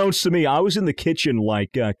unbeknownst to me. I was in the kitchen,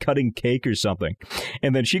 like, cutting cake or something.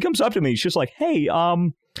 And then she comes up to me. She's like, hey,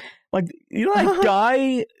 like, you know that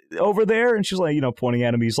guy over there? And she's like, you know, pointing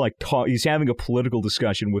at him. He's like, he's having a political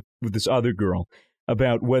discussion with this other girl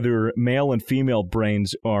about whether male and female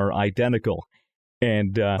brains are identical.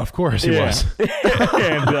 And of course he was.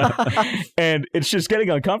 and it's just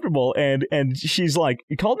getting uncomfortable. And she's like,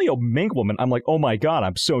 you called me a Ming woman. I'm like, oh my God,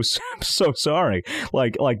 I'm so sorry.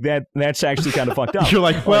 Like that's actually kind of fucked up. You're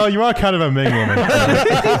like, well, you are kind of a Ming woman. Kind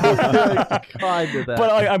of that.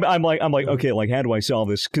 But I'm like, okay, like, how do I solve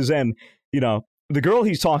this? Because then, you know, the girl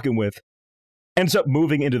he's talking with ends up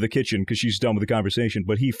moving into the kitchen because she's done with the conversation,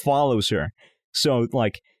 but he follows her. So,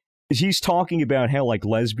 like, he's talking about how, like,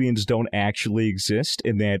 lesbians don't actually exist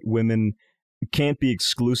and that women can't be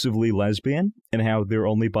exclusively lesbian and how they're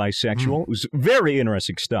only bisexual. It was very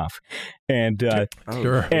interesting stuff. And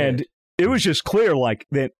and it was just clear, like,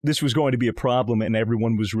 that this was going to be a problem and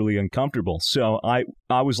everyone was really uncomfortable. So I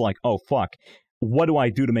was like, oh, fuck, what do I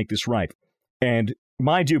do to make this right? And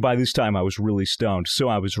mind you, by this time I was really stoned, so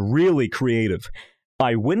I was really creative.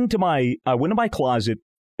 I went into my closet.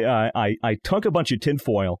 I took a bunch of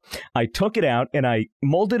tinfoil, I took it out, and I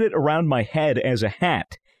molded it around my head as a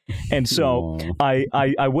hat. And so I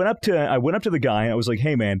went up to the guy, and I was like,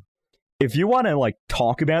 hey, man, if you want to, like,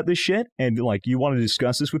 talk about this shit and, like, you want to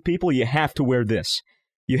discuss this with people, you have to wear this.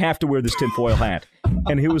 You have to wear this tinfoil hat.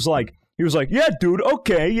 And he was like, yeah, dude,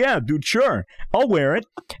 okay, yeah, dude, sure, I'll wear it.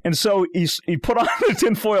 And so he put on the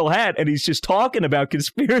tinfoil hat, and he's just talking about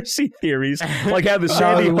conspiracy theories, like how the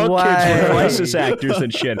Sandy Hook kids were crisis actors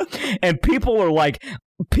and shit. And people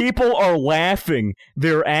are laughing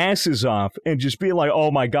their asses off and just being like,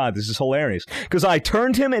 oh my God, this is hilarious. Because I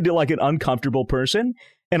turned him into, like, an uncomfortable person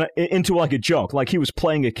and into, like, a joke, like he was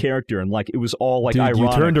playing a character, and, like, it was all, like, ironic.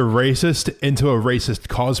 You turned a racist into a racist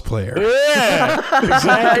cosplayer. Yeah,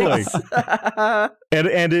 exactly.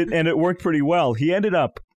 and it worked pretty well. He ended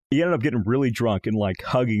up getting really drunk and, like,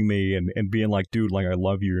 hugging me and being like, dude, like, I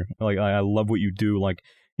love you, like, I love what you do, like,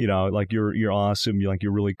 you know, like, you're awesome,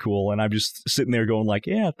 you're really cool. And I'm just sitting there going, like,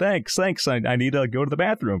 yeah, thanks. I need to go to the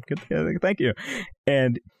bathroom. Thank you.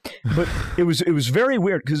 But it was very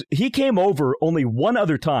weird because he came over only one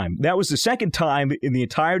other time. That was the second time in the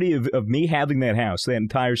entirety of me having that house, that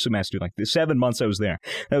entire semester, like the 7 months I was there.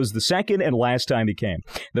 That was the second and last time he came.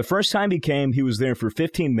 The first time he came, he was there for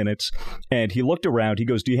 15 minutes, and he looked around. He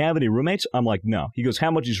goes, do you have any roommates? I'm like, no. He goes, how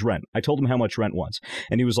much is rent? I told him how much rent was.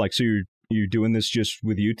 And he was like, so you're doing this just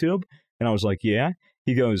with YouTube? And I was like, yeah.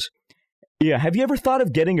 He goes, yeah, have you ever thought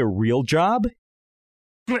of getting a real job?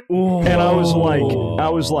 And I was like,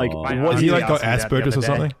 what? Is he, like, got Asperger's or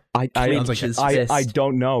something? I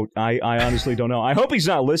don't know. I honestly don't know. I hope he's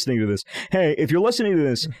not listening to this. Hey, if you're listening to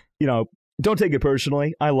this, you know, don't take it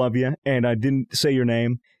personally. I love you, and I didn't say your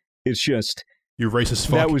name. It's just, you racist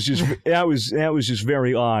fuck. That was just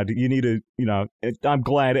very odd. You need to, you know, I'm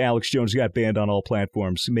glad Alex Jones got banned on all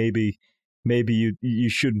platforms. Maybe maybe you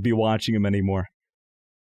shouldn't be watching him anymore.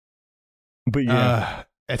 But yeah,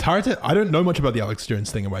 it's hard to. I don't know much about the Alex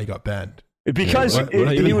Jones thing and why he got banned. Because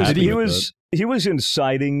he was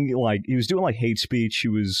inciting, like he was doing like hate speech. He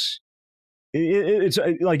was. It's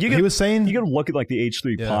like he was saying you got to look at like the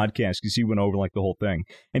H3 podcast because he went over like the whole thing,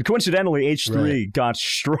 and coincidentally H3 got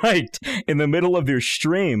striked in the middle of their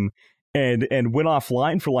stream and went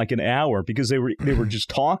offline for like an hour because they were just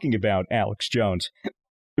talking about Alex Jones.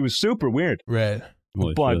 It was super weird, right?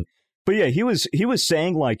 But yeah, he was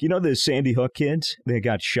saying like the Sandy Hook kids they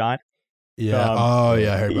got shot. Yeah. I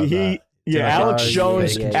heard about that. Yeah,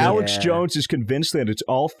 Alex Jones is convinced that it's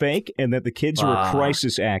all fake and that the kids were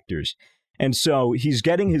crisis actors. And so he's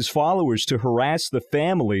getting his followers to harass the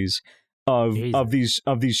families of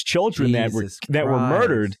these children that were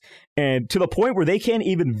murdered, and to the point where they can't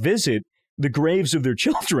even visit the graves of their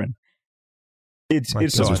children. It's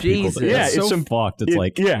so Jesus. Yeah, it's so fucked.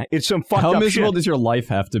 It's some fucked up. How shit. miserable does your life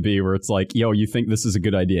have to be where it's like, yo, you think this is a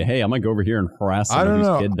good idea? Hey, I'm gonna go over here and harass someone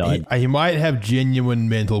whose kid died. He might have genuine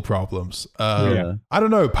mental problems. I don't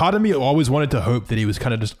know. Part of me always wanted to hope that he was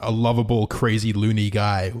kind of just a lovable, crazy, loony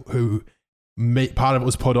guy who. Part of it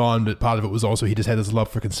was put on, but part of it was also he just had this love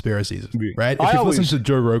for conspiracies, right? If you listen to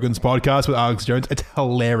Joe Rogan's podcast with Alex Jones, it's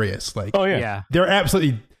hilarious. Like,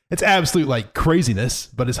 it's absolute like craziness,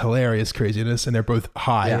 but it's hilarious craziness, and they're both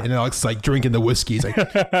high. And Alex is like drinking the whiskey, like,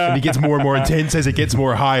 and he gets more and more intense as it gets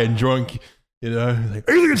more high and drunk. Like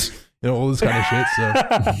aliens, all this kind of shit.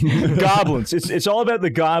 So goblins. It's all about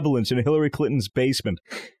the goblins in Hillary Clinton's basement.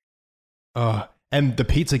 And the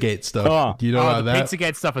Pizzagate stuff. Do you know about that? The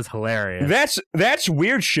Pizzagate stuff is hilarious. That's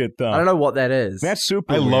weird shit, though. I don't know what that is. That's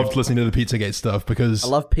super. I loved listening to the Pizzagate stuff because I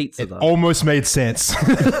love pizza. It almost made sense.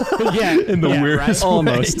 In the weirdest way.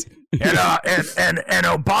 Almost. And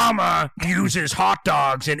Obama uses hot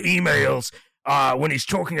dogs in emails when he's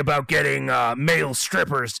talking about getting male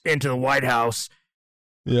strippers into the White House.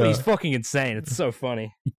 Yeah. He's fucking insane. It's so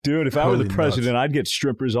funny. Dude, if I were the president, I'd get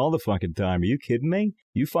strippers all the fucking time. Are you kidding me?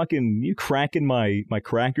 You cracking my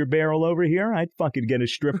Cracker Barrel over here? I'd fucking get a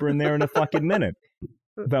stripper in there in a fucking minute.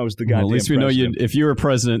 If I was the goddamn at least we president. know if you were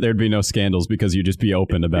president, there'd be no scandals because you'd just be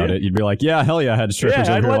open about it. You'd be like, yeah, hell yeah, I had strippers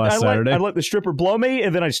over here last Saturday. I'd let the stripper blow me,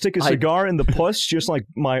 and then I'd stick a cigar in the puss, just like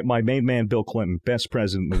my main man, Bill Clinton, best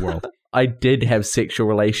president in the world. I did have sexual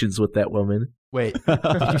relations with that woman. Wait,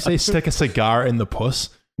 did you say stick a cigar in the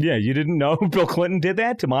puss? Yeah, you didn't know Bill Clinton did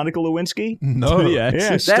that to Monica Lewinsky? No.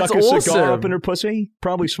 Yeah, stuck a cigar up in her pussy.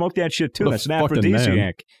 Probably smoked that shit too. That's an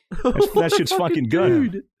aphrodisiac. That shit's fucking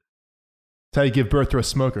good. That's how you give birth to a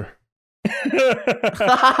smoker.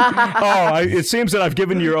 It seems that I've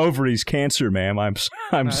given your ovaries cancer, ma'am. I'm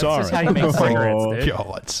sorry. That's how you make cigarettes, dude.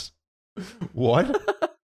 God. What?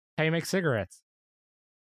 How you make cigarettes?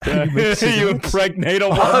 You impregnate a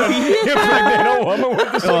woman. You impregnate a woman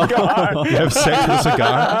with a cigar. You have sex with a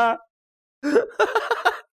cigar?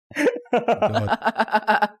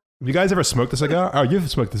 Have you guys ever smoked a cigar? Oh, you've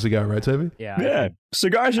smoked a cigar, right, Toby? Yeah.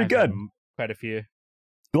 Cigars are good. Quite a few.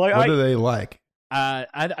 What do they like? They're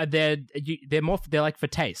like for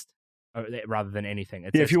taste rather than anything.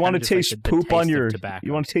 If you want to taste poop on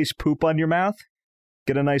your mouth,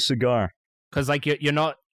 get a nice cigar. Because like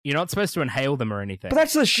you're not supposed to inhale them or anything. But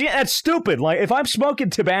that's the shit. That's stupid. Like, if I'm smoking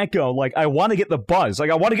tobacco, like, I want to get the buzz. Like,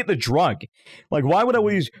 I want to get the drug. Like, why would I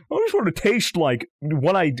just want to taste, like,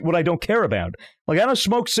 what I don't care about? Like, I don't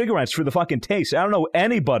smoke cigarettes for the fucking taste. I don't know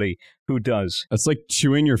anybody who does. It's like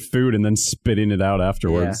chewing your food and then spitting it out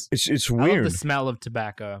afterwards. Yeah. It's weird. I love the smell of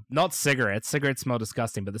tobacco. Not cigarettes. Cigarettes smell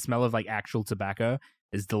disgusting, but the smell of, like, actual tobacco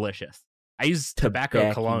is delicious. I use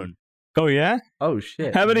tobacco cologne. Oh, yeah? Oh,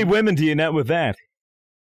 shit. How many women do you net with that?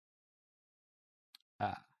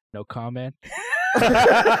 No comment.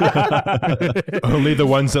 Only the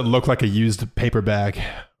ones that look like a used paper bag.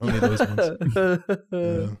 Only those ones.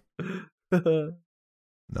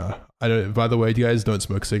 No, I don't. By the way, you guys don't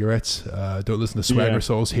smoke cigarettes. Don't listen to Swagger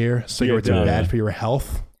Souls here. Cigarettes are bad for your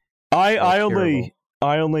health. I only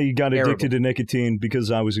got addicted to nicotine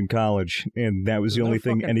because I was in college, and that was the only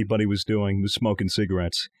thing anybody was doing was smoking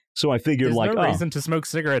cigarettes. So I figured, there's no reason to smoke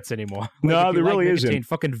cigarettes anymore. No, there really isn't.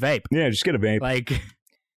 Fucking vape. Yeah, just get a vape. Like.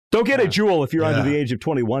 Don't get a Juul if you're under the age of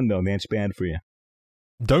 21, though, man. It's bad for you.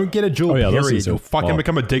 Don't get a Juul, period. You'll fucking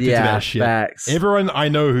become addicted to that shit. Facts. Everyone I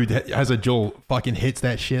know who has a Juul fucking hits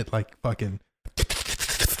that shit like fucking...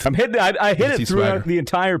 I'm hitting it. I hit it throughout the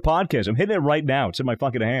entire podcast. I'm hitting it right now. It's in my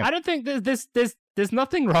fucking hand. I don't think there's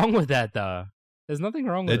nothing wrong with that, though. There's nothing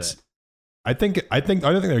wrong with it. I don't think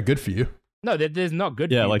they're good for you. No, there's not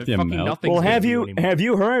good. Yeah, for you, like the amount. Well, have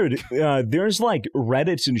you heard? There's like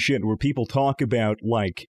Reddits and shit where people talk about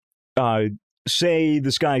like say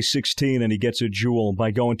this guy's 16 and he gets a jewel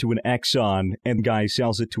by going to an Exxon, and the guy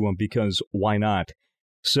sells it to him because why not?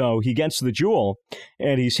 So he gets the jewel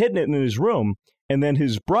and he's hitting it in his room, and then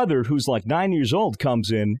his brother, who's like 9 years old,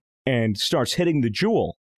 comes in and starts hitting the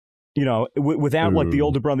jewel, without like the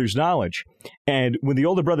older brother's knowledge. And when the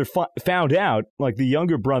older brother found out, like the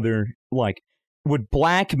younger brother like would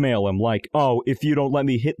blackmail him, like, oh, if you don't let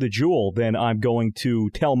me hit the jewel, then I'm going to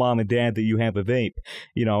tell mom and dad that you have a vape,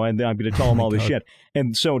 and then I'm going to tell them all this shit.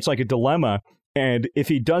 And so it's like a dilemma. And if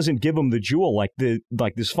he doesn't give him the jewel, like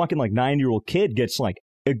this fucking like 9-year-old kid gets like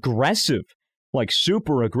aggressive, like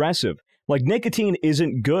super aggressive. Like nicotine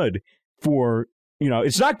isn't good for,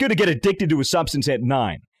 it's not good to get addicted to a substance at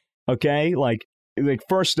 9. Okay, like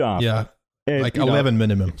first off, Yeah, like 11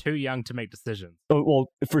 minimum. Too young to make decisions. Oh, well,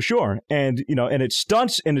 for sure, and and it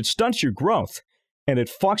stunts your growth, and it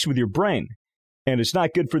fucks with your brain, and it's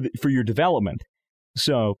not good for your development.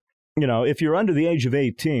 So, if you're under the age of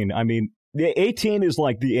 18, I mean, 18 is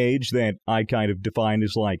like the age that I kind of define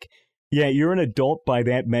as like, yeah, you're an adult by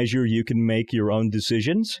that measure. You can make your own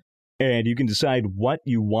decisions, and you can decide what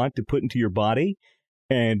you want to put into your body.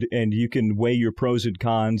 And you can weigh your pros and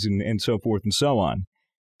cons and so forth and so on.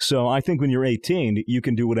 So I think when you're 18, you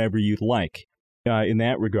can do whatever you'd like in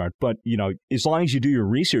that regard. But, as long as you do your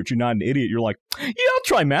research, you're not an idiot. You're like, yeah, I'll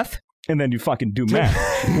try meth. And then you fucking do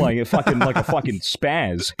meth like a fucking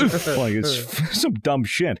spaz. Like it's some dumb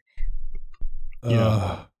shit.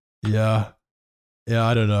 Yeah,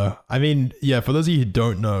 I don't know. I mean, yeah, for those of you who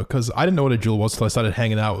don't know, because I didn't know what a Juul was till I started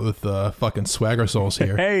hanging out with fucking Swagger Souls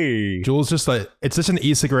here. Hey, Juul's just like, it's just an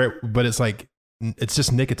e-cigarette, but it's like, it's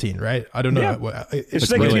just nicotine, right? I don't know. Yeah. It's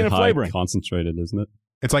nicotine really and high flavoring. concentrated, isn't it?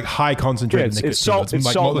 It's like high concentrated nicotine. It's salt. It's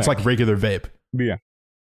like, salt. It's like regular vape. Yeah.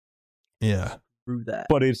 Yeah. Through that.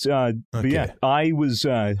 But it's, but Okay. yeah, I was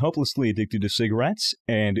hopelessly addicted to cigarettes,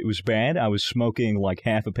 and it was bad. I was smoking like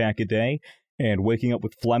half a pack a day and waking up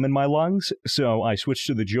with phlegm in my lungs. So I switched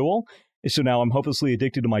to the Juul. So now I'm hopelessly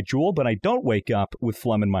addicted to my Juul, but I don't wake up with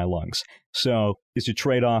phlegm in my lungs. So it's a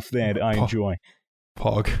trade-off that I enjoy.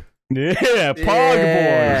 Pog. Yeah,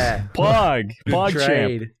 Pog boys. Pog champ.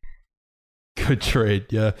 Trade. Good trade.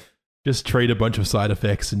 Yeah. Just trade a bunch of side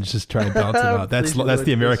effects and just try and balance them out. That's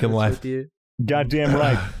the American life. Goddamn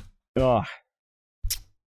right. Oh.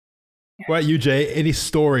 Right, you, Jay, any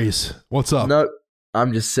stories? What's up? No,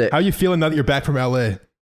 I'm just sick. How are you feeling now that you're back from LA?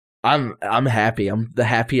 I'm happy. I'm the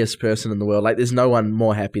happiest person in the world. Like, there's no one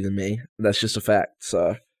more happy than me. That's just a fact.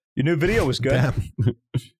 So, Your new video was good. Damn.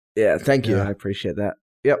 yeah, thank you. Yeah. I appreciate that.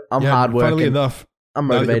 Yep, I'm Yeah, hardworking. Funnily enough, I'm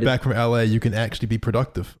now that motivated. you're back from LA, you can actually be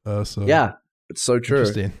productive. So Yeah, it's so true.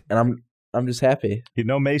 Interesting. And I'm just happy.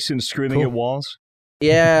 Mason screaming Cool. at walls.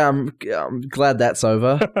 Yeah, I'm glad that's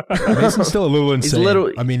over. Mason's still a little He's insane. a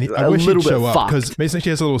little- I mean, I a wish he'd little bit show up fucked. because Mason actually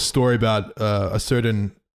has a little story about a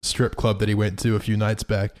certain strip club that he went to a few nights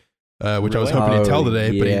back, which I was Really? hoping to tell Oh,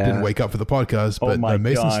 today, but he yeah. didn't wake up for the podcast. Oh But my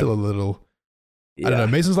Mason's God. still a little. Yeah. I don't know.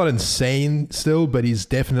 Mason's not insane still, but he's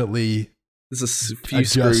definitely. There's a few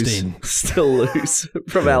Adjusting. screws still loose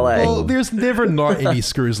from LA. Well, there's never not any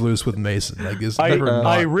screws loose with Mason. Like there's never not.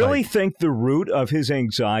 I really like, think the root of his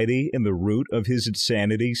anxiety and the root of his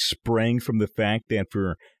insanity sprang from the fact that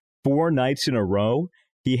for 4 nights in a row,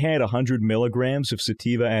 he had 100 milligrams of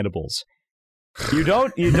sativa edibles. You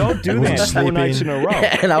don't do that 4 Sleeping. nights in a row.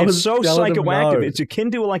 And I It's was so telling him psychoactive. no. It's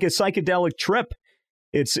akin to like a psychedelic trip.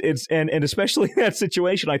 It's and especially in that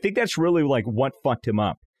situation, I think that's really like what fucked him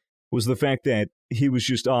up was the fact that he was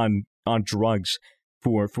just on drugs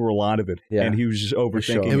for a lot of it, Yeah, and he was just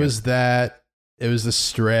overthinking. sure. it was that. It was the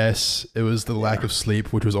stress. It was the lack of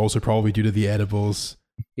sleep, which was also probably due to the edibles.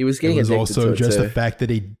 He was getting It was addicted also to it just too. the fact that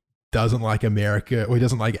he doesn't like America or he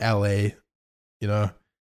doesn't like LA. You know,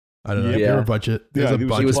 I don't know. Yeah. There were a bunch of Yeah, there's a there was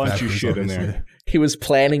bunch a of bunch of factors, shit in obviously. there. He was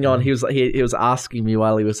planning on. He was asking me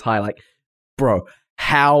while he was high, like, bro,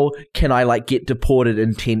 how can I like get deported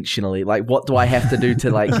intentionally? Like, what do I have to do to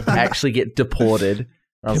like actually get deported?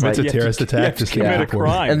 And I was Commit like, a terrorist you attack. have to Just commit get a deported.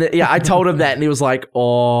 crime. and I told him that, and he was like,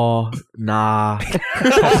 "Oh, nah."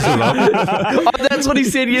 Oh, that's what he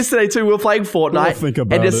said yesterday too. We were playing Fortnite, We'll think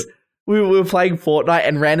about and just it. we were playing Fortnite,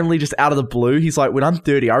 and randomly, just out of the blue, he's like, "When I'm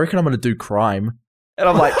 30, I reckon I'm going to do crime." And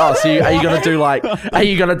I'm like, "Oh, so are you going to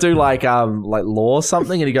do like law or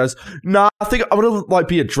something?" And he goes, "Nah, I think I'm going to like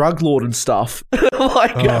be a drug lord and stuff."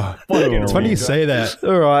 Like, Oh, it's funny you say that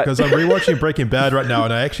all right. because I'm rewatching Breaking Bad right now,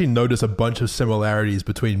 and I actually notice a bunch of similarities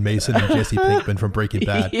between Mason and Jesse Pinkman from Breaking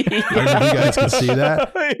Bad. I don't know if you guys can see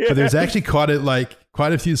that, but there's actually quite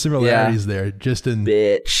a few similarities there. Just in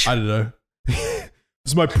Bitch. I don't know. This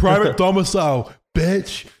is my private domicile,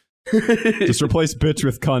 bitch. Just replace bitch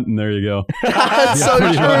with cunt, and there you go. It's so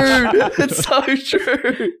true. It's so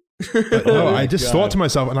true. But no, I just thought to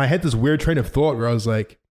myself, and I had this weird train of thought where I was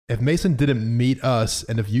like, if Mason didn't meet us,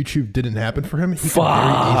 and if YouTube didn't happen for him, he could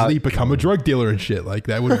very easily become a drug dealer and shit. Like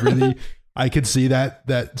that would really, I could see that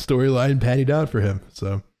storyline panning out for him.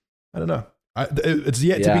 So I don't know. It's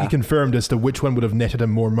yet to be confirmed as to which one would have netted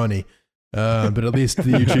him more money. But at least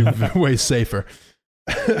the YouTube way safer.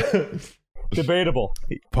 Debatable.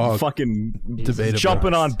 Fucking debatable.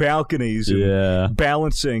 Jumping on balconies and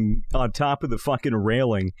balancing on top of the fucking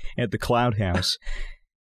railing at the Cloud House.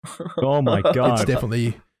 Oh my God. It's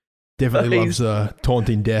definitely loves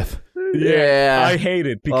taunting death. Yeah, I hate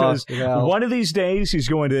it because one of these days he's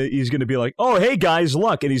going to be like, "Oh, hey guys,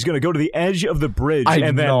 look," and he's going to go to the edge of the bridge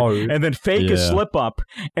and then fake a slip up,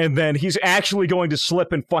 and then he's actually going to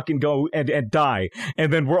slip and fucking go and die,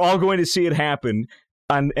 and then we're all going to see it happen.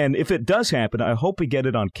 And if it does happen, I hope we get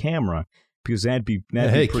it on camera because that'd be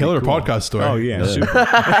killer cool. Podcast story. Oh yeah. Super.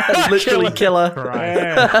 Literally killer.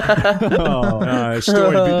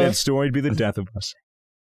 That story'd be the death of us.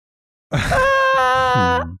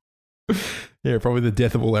 Yeah, probably the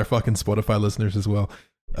death of all our fucking Spotify listeners as well.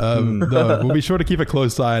 No, we'll be sure to keep a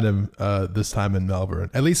close eye on him this time in Melbourne.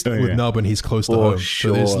 At least with Melbourne, he's close to home.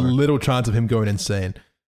 Sure. So there's little chance of him going insane.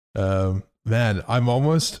 Man, I'm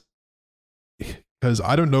almost... Because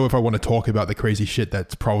I don't know if I want to talk about the crazy shit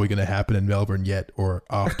that's probably going to happen in Melbourne yet or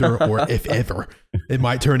after or if ever. It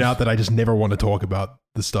might turn out that I just never want to talk about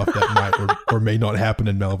the stuff that might or may not happen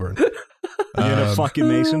in Melbourne. Fucking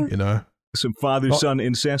Mason? You know? Some father-son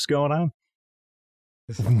incest going on?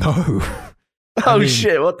 No.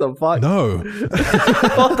 Shit, what the fuck? No.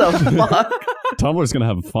 What the fuck? Tumblr's gonna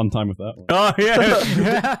have a fun time with that one. Oh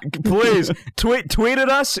yeah, please tweet at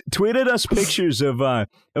us pictures of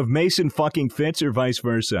Mason fucking Fitz or vice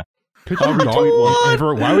versa. Could you not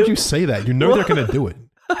ever? Why would you say that? You know they're gonna do it.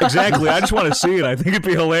 Exactly. I just want to see it. I think it'd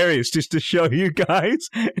be hilarious just to show you guys,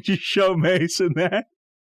 just show Mason that.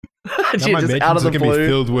 Now my mentions are gonna be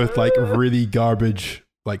filled with like really garbage.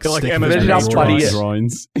 Like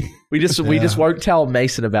drawings. We just won't tell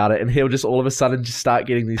Mason about it, and he'll just all of a sudden just start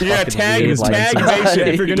getting these. Tag Mason.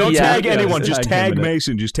 If you're don't tag anyone, just tag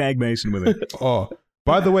Mason. Just tag Mason with it. Oh,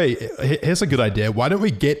 by the way, here's a good idea. Why don't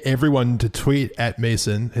we get everyone to tweet at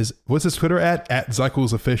Mason? What's his Twitter at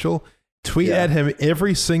Zykl's official? Tweet at him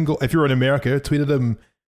every single. If you're in America, tweet at him.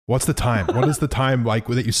 What's the time? What is the time like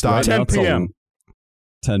that you start? 10 p.m.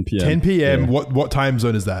 10 p.m. 10 p.m. Yeah. What time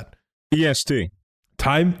zone is that? EST.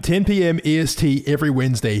 Time 10 p.m. EST every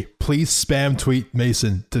Wednesday. Please spam tweet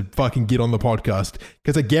Mason to fucking get on the podcast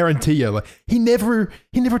because I guarantee you, like he never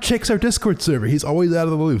checks our Discord server. He's always out of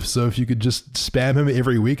the loop. So if you could just spam him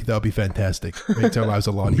every week, that would be fantastic. Makes our lives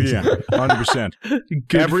a lot easier. Yeah, 100%.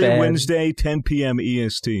 Every Wednesday, 10 p.m.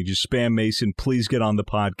 EST. Just spam Mason. Please get on the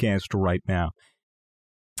podcast right now.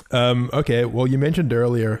 Okay, well, you mentioned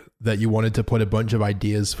earlier that you wanted to put a bunch of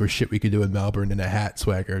ideas for shit we could do in Melbourne in a hat,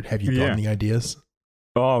 Swagger. Have you got any ideas?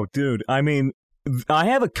 Oh, dude. I mean, I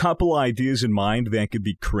have a couple ideas in mind that could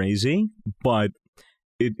be crazy, but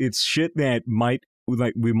it's shit that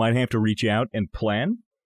we might have to reach out and plan.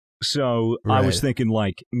 So I was thinking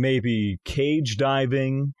like maybe cage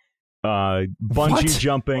diving, bungee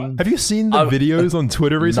jumping. Have you seen the videos on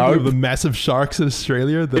Twitter recently of the massive sharks in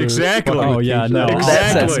Australia? Exactly. Oh yeah, no.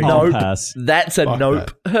 Exactly. That's a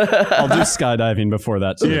nope. I'll do skydiving before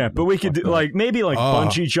that too. Yeah, but we could do maybe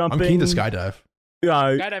bungee jumping. I'm keen to skydive.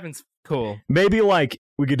 Skydiving's cool. Maybe like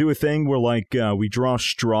we could do a thing where like we draw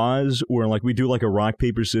straws, or like we do like a rock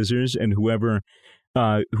paper scissors, and whoever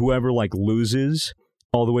like loses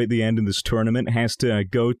all the way at the end in this tournament has to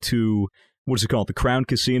go to what's it called, the Crown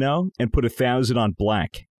Casino, and put 1,000 on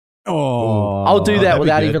black. Oh, I'll do that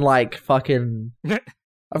without even like fucking.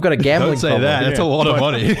 I've got a gambling. Don't say problem. That. That's a lot of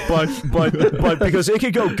money. But because it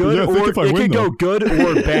could go good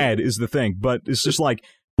or bad is the thing. But it's just like.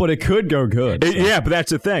 But it could go good. Yeah, but that's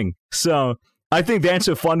the thing. So I think that's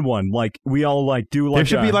a fun one. Like we all like do like there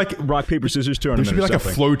should be like rock paper scissors tournament. There should be like a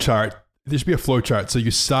flow chart. There should be a flow chart. So you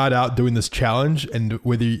start out doing this challenge, and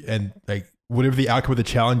whatever the outcome of the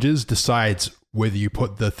challenge is decides whether you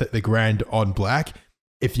put the grand on black.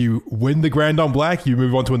 If you win the grand on black, you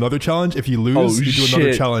move on to another challenge. If you lose, you do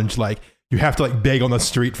another challenge. Like you have to like beg on the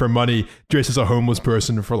street for money, dress as a homeless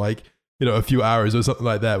person for like a few hours or something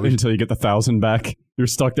like that. Until you get the 1,000 back. You're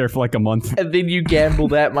stuck there for like a month. And then you gamble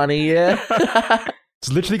that money, yeah.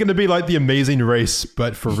 It's literally going to be like The Amazing Race,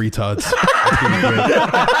 but for retards.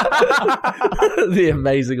 The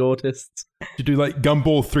Amazing Autists. You do like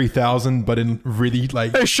Gumball 3000, but in really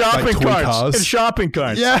like shopping like toy carts. cars. In shopping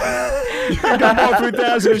carts. Yeah. Pick up all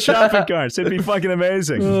 3,000 in shopping carts. It'd be fucking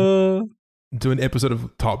amazing. Do an episode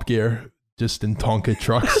of Top Gear just in Tonka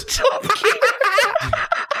trucks. Top Gear.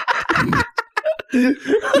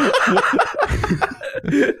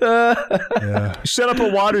 Yeah. Set up a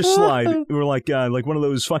water slide. Or like one of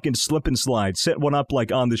those fucking slip and slides. Set one up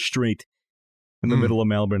like on the street in the middle of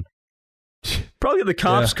Melbourne. Probably get the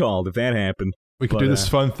cops called if that happened. We could do this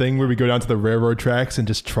fun thing where we go down to the railroad tracks and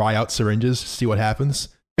just try out syringes, see what happens.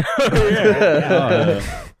 Yeah,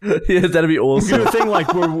 that'd be awesome. We do a thing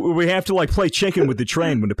like where we have to like play chicken with the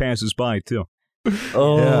train when it passes by too.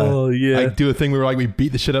 Oh yeah. Like do a thing where like we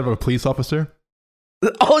beat the shit out of a police officer.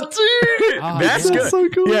 Oh dude, That's good. so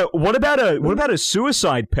cool. Yeah. What about a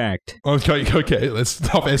suicide pact? Okay, let's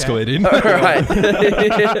stop escalating. All right.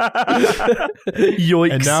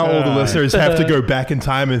 Yoinks. And now all the listeners have to go back in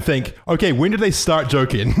time and think, okay, when did they start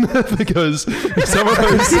joking? Because some of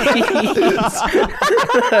those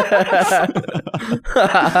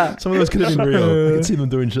could have been real. I can see them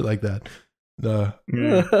doing shit like that. No.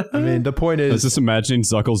 I mean, the point I was is... just imagining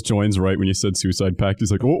Zuckles joins right when you said suicide pact.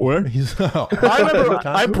 He's like, what, where?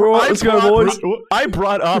 I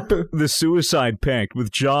brought up the suicide pact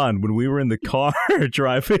with John when we were in the car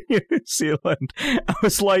driving in New Zealand. I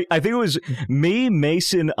was like, I think it was me,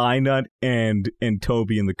 Mason, Einut, and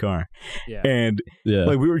Toby in the car. Yeah. And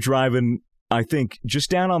like we were driving, I think,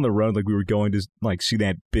 just down on the road, like we were going to like see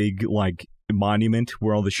that big like monument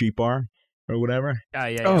where all the sheep are. Or whatever.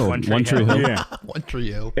 Yeah. One Tree Hill. Yeah. One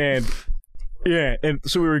Tree Hill. And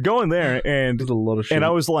so we were going there, and There's a lot of shit. and I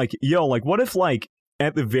was like, yo, like, what if like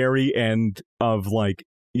at the very end of like,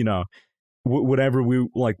 you know, whatever we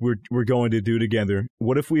like we're going to do together,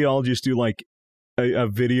 what if we all just do like a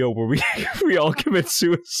video where we all commit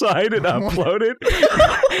suicide and upload it?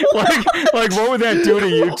 like what would that do to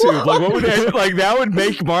YouTube? Like what would that would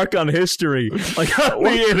make mark on history, like on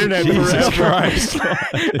the internet Jesus forever. Christ.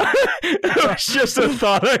 It was just a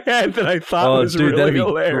thought I had that I thought was really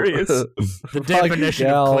hilarious. The definition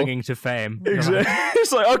of clinging to fame. Exactly.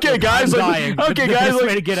 It's like, okay, guys, dying. like, okay, The guys, best like,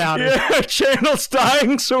 way to get out of yeah, channel's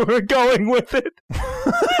dying, so we're going with it.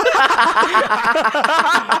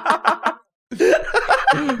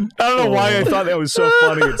 I don't know why I thought that was so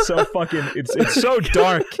funny. It's so fucking. It's so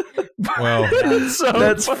dark. Well, It's so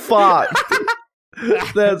That's fucked.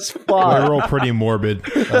 That's fucked. we're all pretty morbid,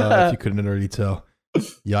 if you couldn't already tell.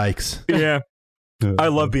 Yikes. yeah. I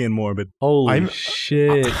love being morbid. Holy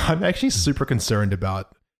shit. I'm actually super concerned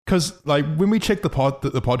about... Because, like, when we check the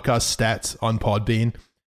podcast stats on Podbean,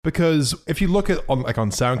 because if you look at on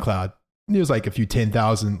SoundCloud, there's like a few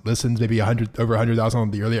 10,000 listens, maybe over 100,000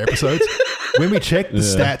 on the earlier episodes. When we checked the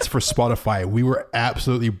stats for Spotify, we were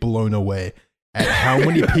absolutely blown away at how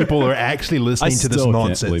many people are actually listening to this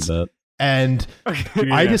nonsense. That. And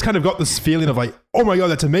I just kind of got this feeling of like, oh my God,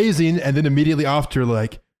 that's amazing. And then immediately after,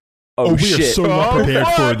 like, we are so not prepared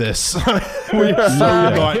for this. We are so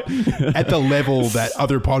not at the level that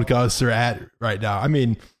other podcasts are at right now. I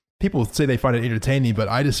mean, people say they find it entertaining, but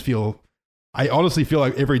I honestly feel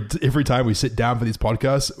like every time we sit down for these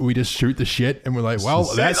podcasts, we just shoot the shit and we're like, well,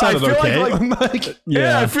 that sounded okay.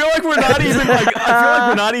 I feel like we're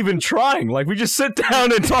not even trying. Like we just sit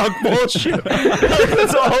down and talk bullshit.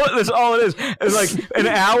 That's all it is. It's like an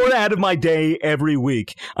hour out of my day every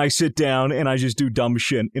week. I sit down and I just do dumb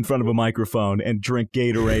shit in front of a microphone and drink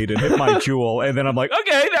Gatorade and hit my Juul, and then I'm like,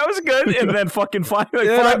 okay, that was good. And then fucking 5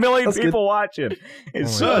 million people watch it.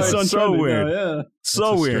 It's so weird. Yeah.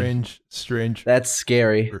 So weird. Strange. That's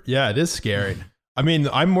scary. Yeah, it is scary. I mean,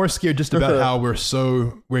 I'm more scared just about how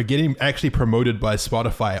we're getting actually promoted by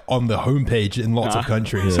Spotify on the homepage in lots of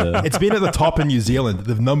countries. Yeah. It's been at the top in New Zealand,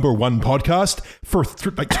 the number one podcast for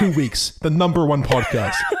like 2 weeks, the number one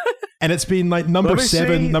podcast. And it's been like number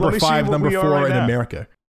 7, number 5, number 4 in America.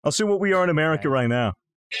 I'll see what we are in America right now.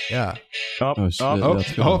 Yeah. Oh,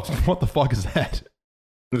 shit. What the fuck is that?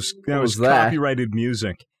 That was copyrighted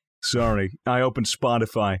music. Sorry. I opened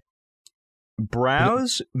Spotify.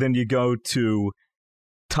 Browse, then you go to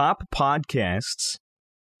top podcasts.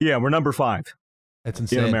 Yeah, we're number 5 That's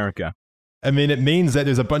insane. in America. I mean, it means that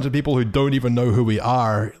there's a bunch of people who don't even know who we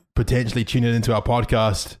are potentially tuning into our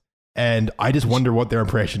podcast. And I just wonder what their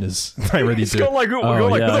impression is. I really do. Who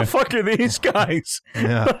the fuck are these guys?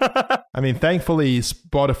 Yeah. I mean, thankfully,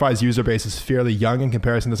 Spotify's user base is fairly young in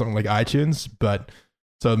comparison to something like iTunes, but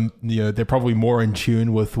so, you know, they're probably more in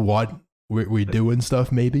tune with what we do and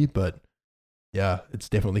stuff, maybe, but yeah, it's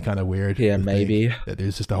definitely kind of weird. Yeah, maybe. That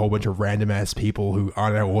there's just a whole bunch of random ass people who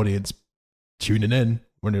aren't our audience tuning in.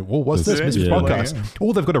 What's this? Mr. Podcast.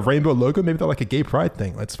 Oh, they've got a rainbow logo. Maybe they're like a gay pride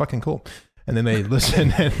thing. That's fucking cool. And then they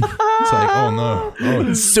listen and It's like, oh no.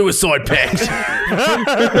 Oh, Suicide pact.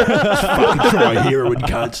 fucking try heroin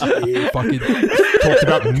cunts. Yeah, fucking talked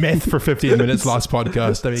about meth for 15 minutes last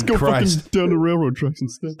podcast. I mean, Christ. Down the railroad tracks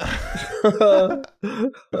instead.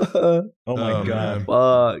 Oh my god.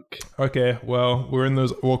 Fuck. Okay, well, we're in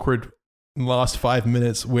those awkward last 5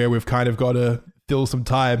 minutes where we've kind of got to fill some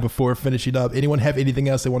time before finishing up. Anyone have anything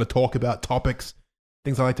else they want to talk about? Topics?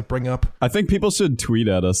 Things I like to bring up? I think people should tweet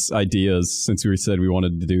at us ideas, since we said we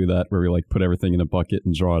wanted to do that, where we like put everything in a bucket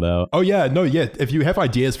and draw it out. Oh yeah, no, yeah. If you have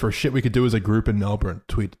ideas for shit we could do as a group in Melbourne,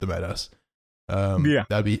 tweet them at us. Yeah,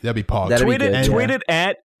 that'd be pog. Tweet it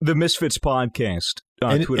at the Misfits Podcast.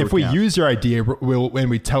 And Twitter if we account. use your idea, when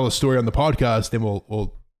we tell a story on the podcast, then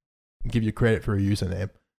we'll give you credit for a username.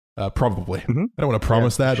 Probably. Mm-hmm. I don't want to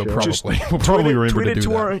promise that, but probably. We'll probably remember to do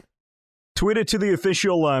that. Tweet it to the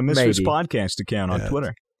official Misfits Podcast account on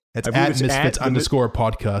Twitter. It's at Misfits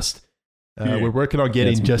 _podcast. We're working on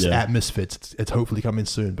getting at Misfits. It's hopefully coming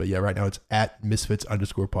soon. But yeah, right now it's at Misfits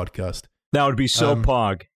 _podcast. That would be so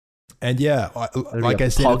pog. And yeah, like I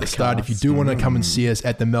said at the start, if you do want to come and see us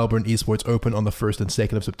at the Melbourne Esports Open on the 1st and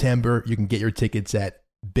 2nd of September, you can get your tickets at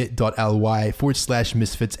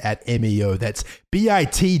bit.ly/misfits@MEO. That's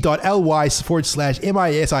bit.ly/MISI.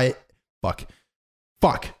 Fuck.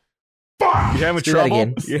 You having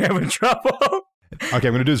trouble? You having trouble? Okay, I'm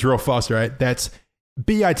going to do this real fast, all right? That's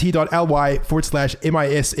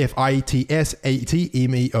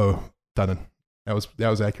bit.ly/MISFITSATMEO. Done. That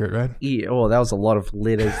was accurate, right? Yeah, oh, that was a lot of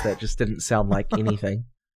letters that just didn't sound like anything.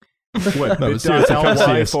 What? No, seriously, come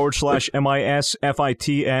see us.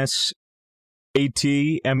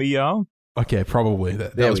 /MISFITSATMEO? Okay, probably.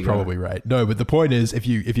 That was probably right. No, but the point is, if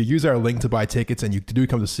you use our link to buy tickets and you do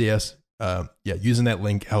come to see us, using that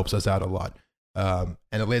link helps us out a lot. And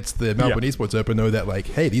it lets the Melbourne Esports Open know that, like,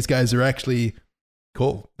 hey, these guys are actually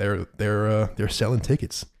cool. They're selling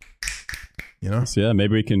tickets. You know? So yeah,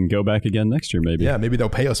 maybe we can go back again next year. Maybe. Yeah, maybe they'll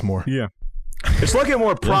pay us more. Yeah, it's looking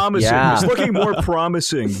more promising. Yeah. It's looking more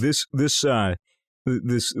promising. This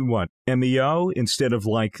what MEO instead of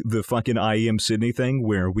like the fucking IEM Sydney thing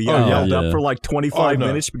where we got held up for like 25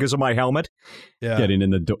 minutes because of my helmet. Yeah, getting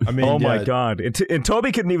in the door. I mean, my god! And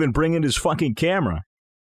Toby couldn't even bring in his fucking camera.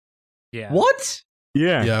 Yeah. What?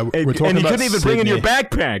 Yeah. We're talking and you about couldn't even bring in your Sydney.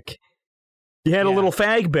 backpack. You had a little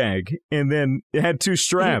fag bag, and then it had 2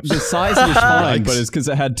 straps. The size was fine, but it's because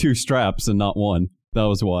it had 2 straps and not one. That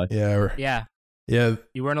was why. Yeah. You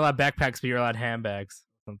weren't allowed backpacks, but you're allowed handbags.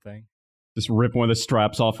 Something. Just rip one of the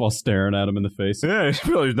straps off while staring at him in the face. Yeah, it's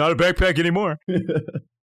really not a backpack anymore.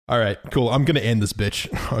 All right, cool. I'm gonna end this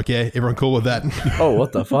bitch. Okay, everyone cool with that? Oh,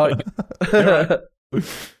 what the fuck?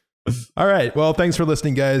 All right. Well, thanks for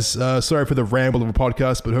listening, guys. Sorry for the ramble of a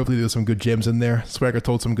podcast, but hopefully there's some good gems in there. Swagger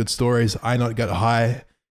told some good stories. I not got high.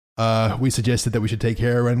 We suggested that we should take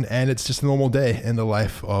heroin, and it's just a normal day in the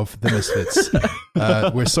life of the Misfits.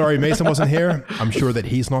 We're sorry Mason wasn't here. I'm sure that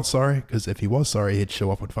he's not sorry, because if he was sorry, he'd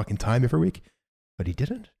show up on fucking time every week. But he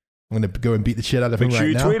didn't. I'm going to go and beat the shit out of him right now.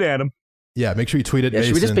 Make sure you tweet at him. Yeah, make sure you tweet at Mason.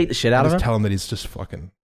 Should we just beat the shit out of him? Tell him that he's just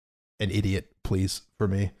fucking an idiot, please, for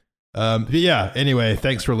me. But yeah, anyway,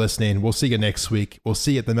 thanks for listening. We'll see you next week. We'll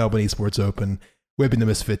see you at the Melbourne Esports Open. We've been the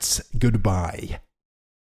Misfits. Goodbye.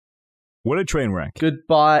 What a train wreck.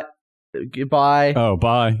 Goodbye. Oh,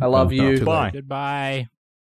 bye. I love you. Bye. Goodbye.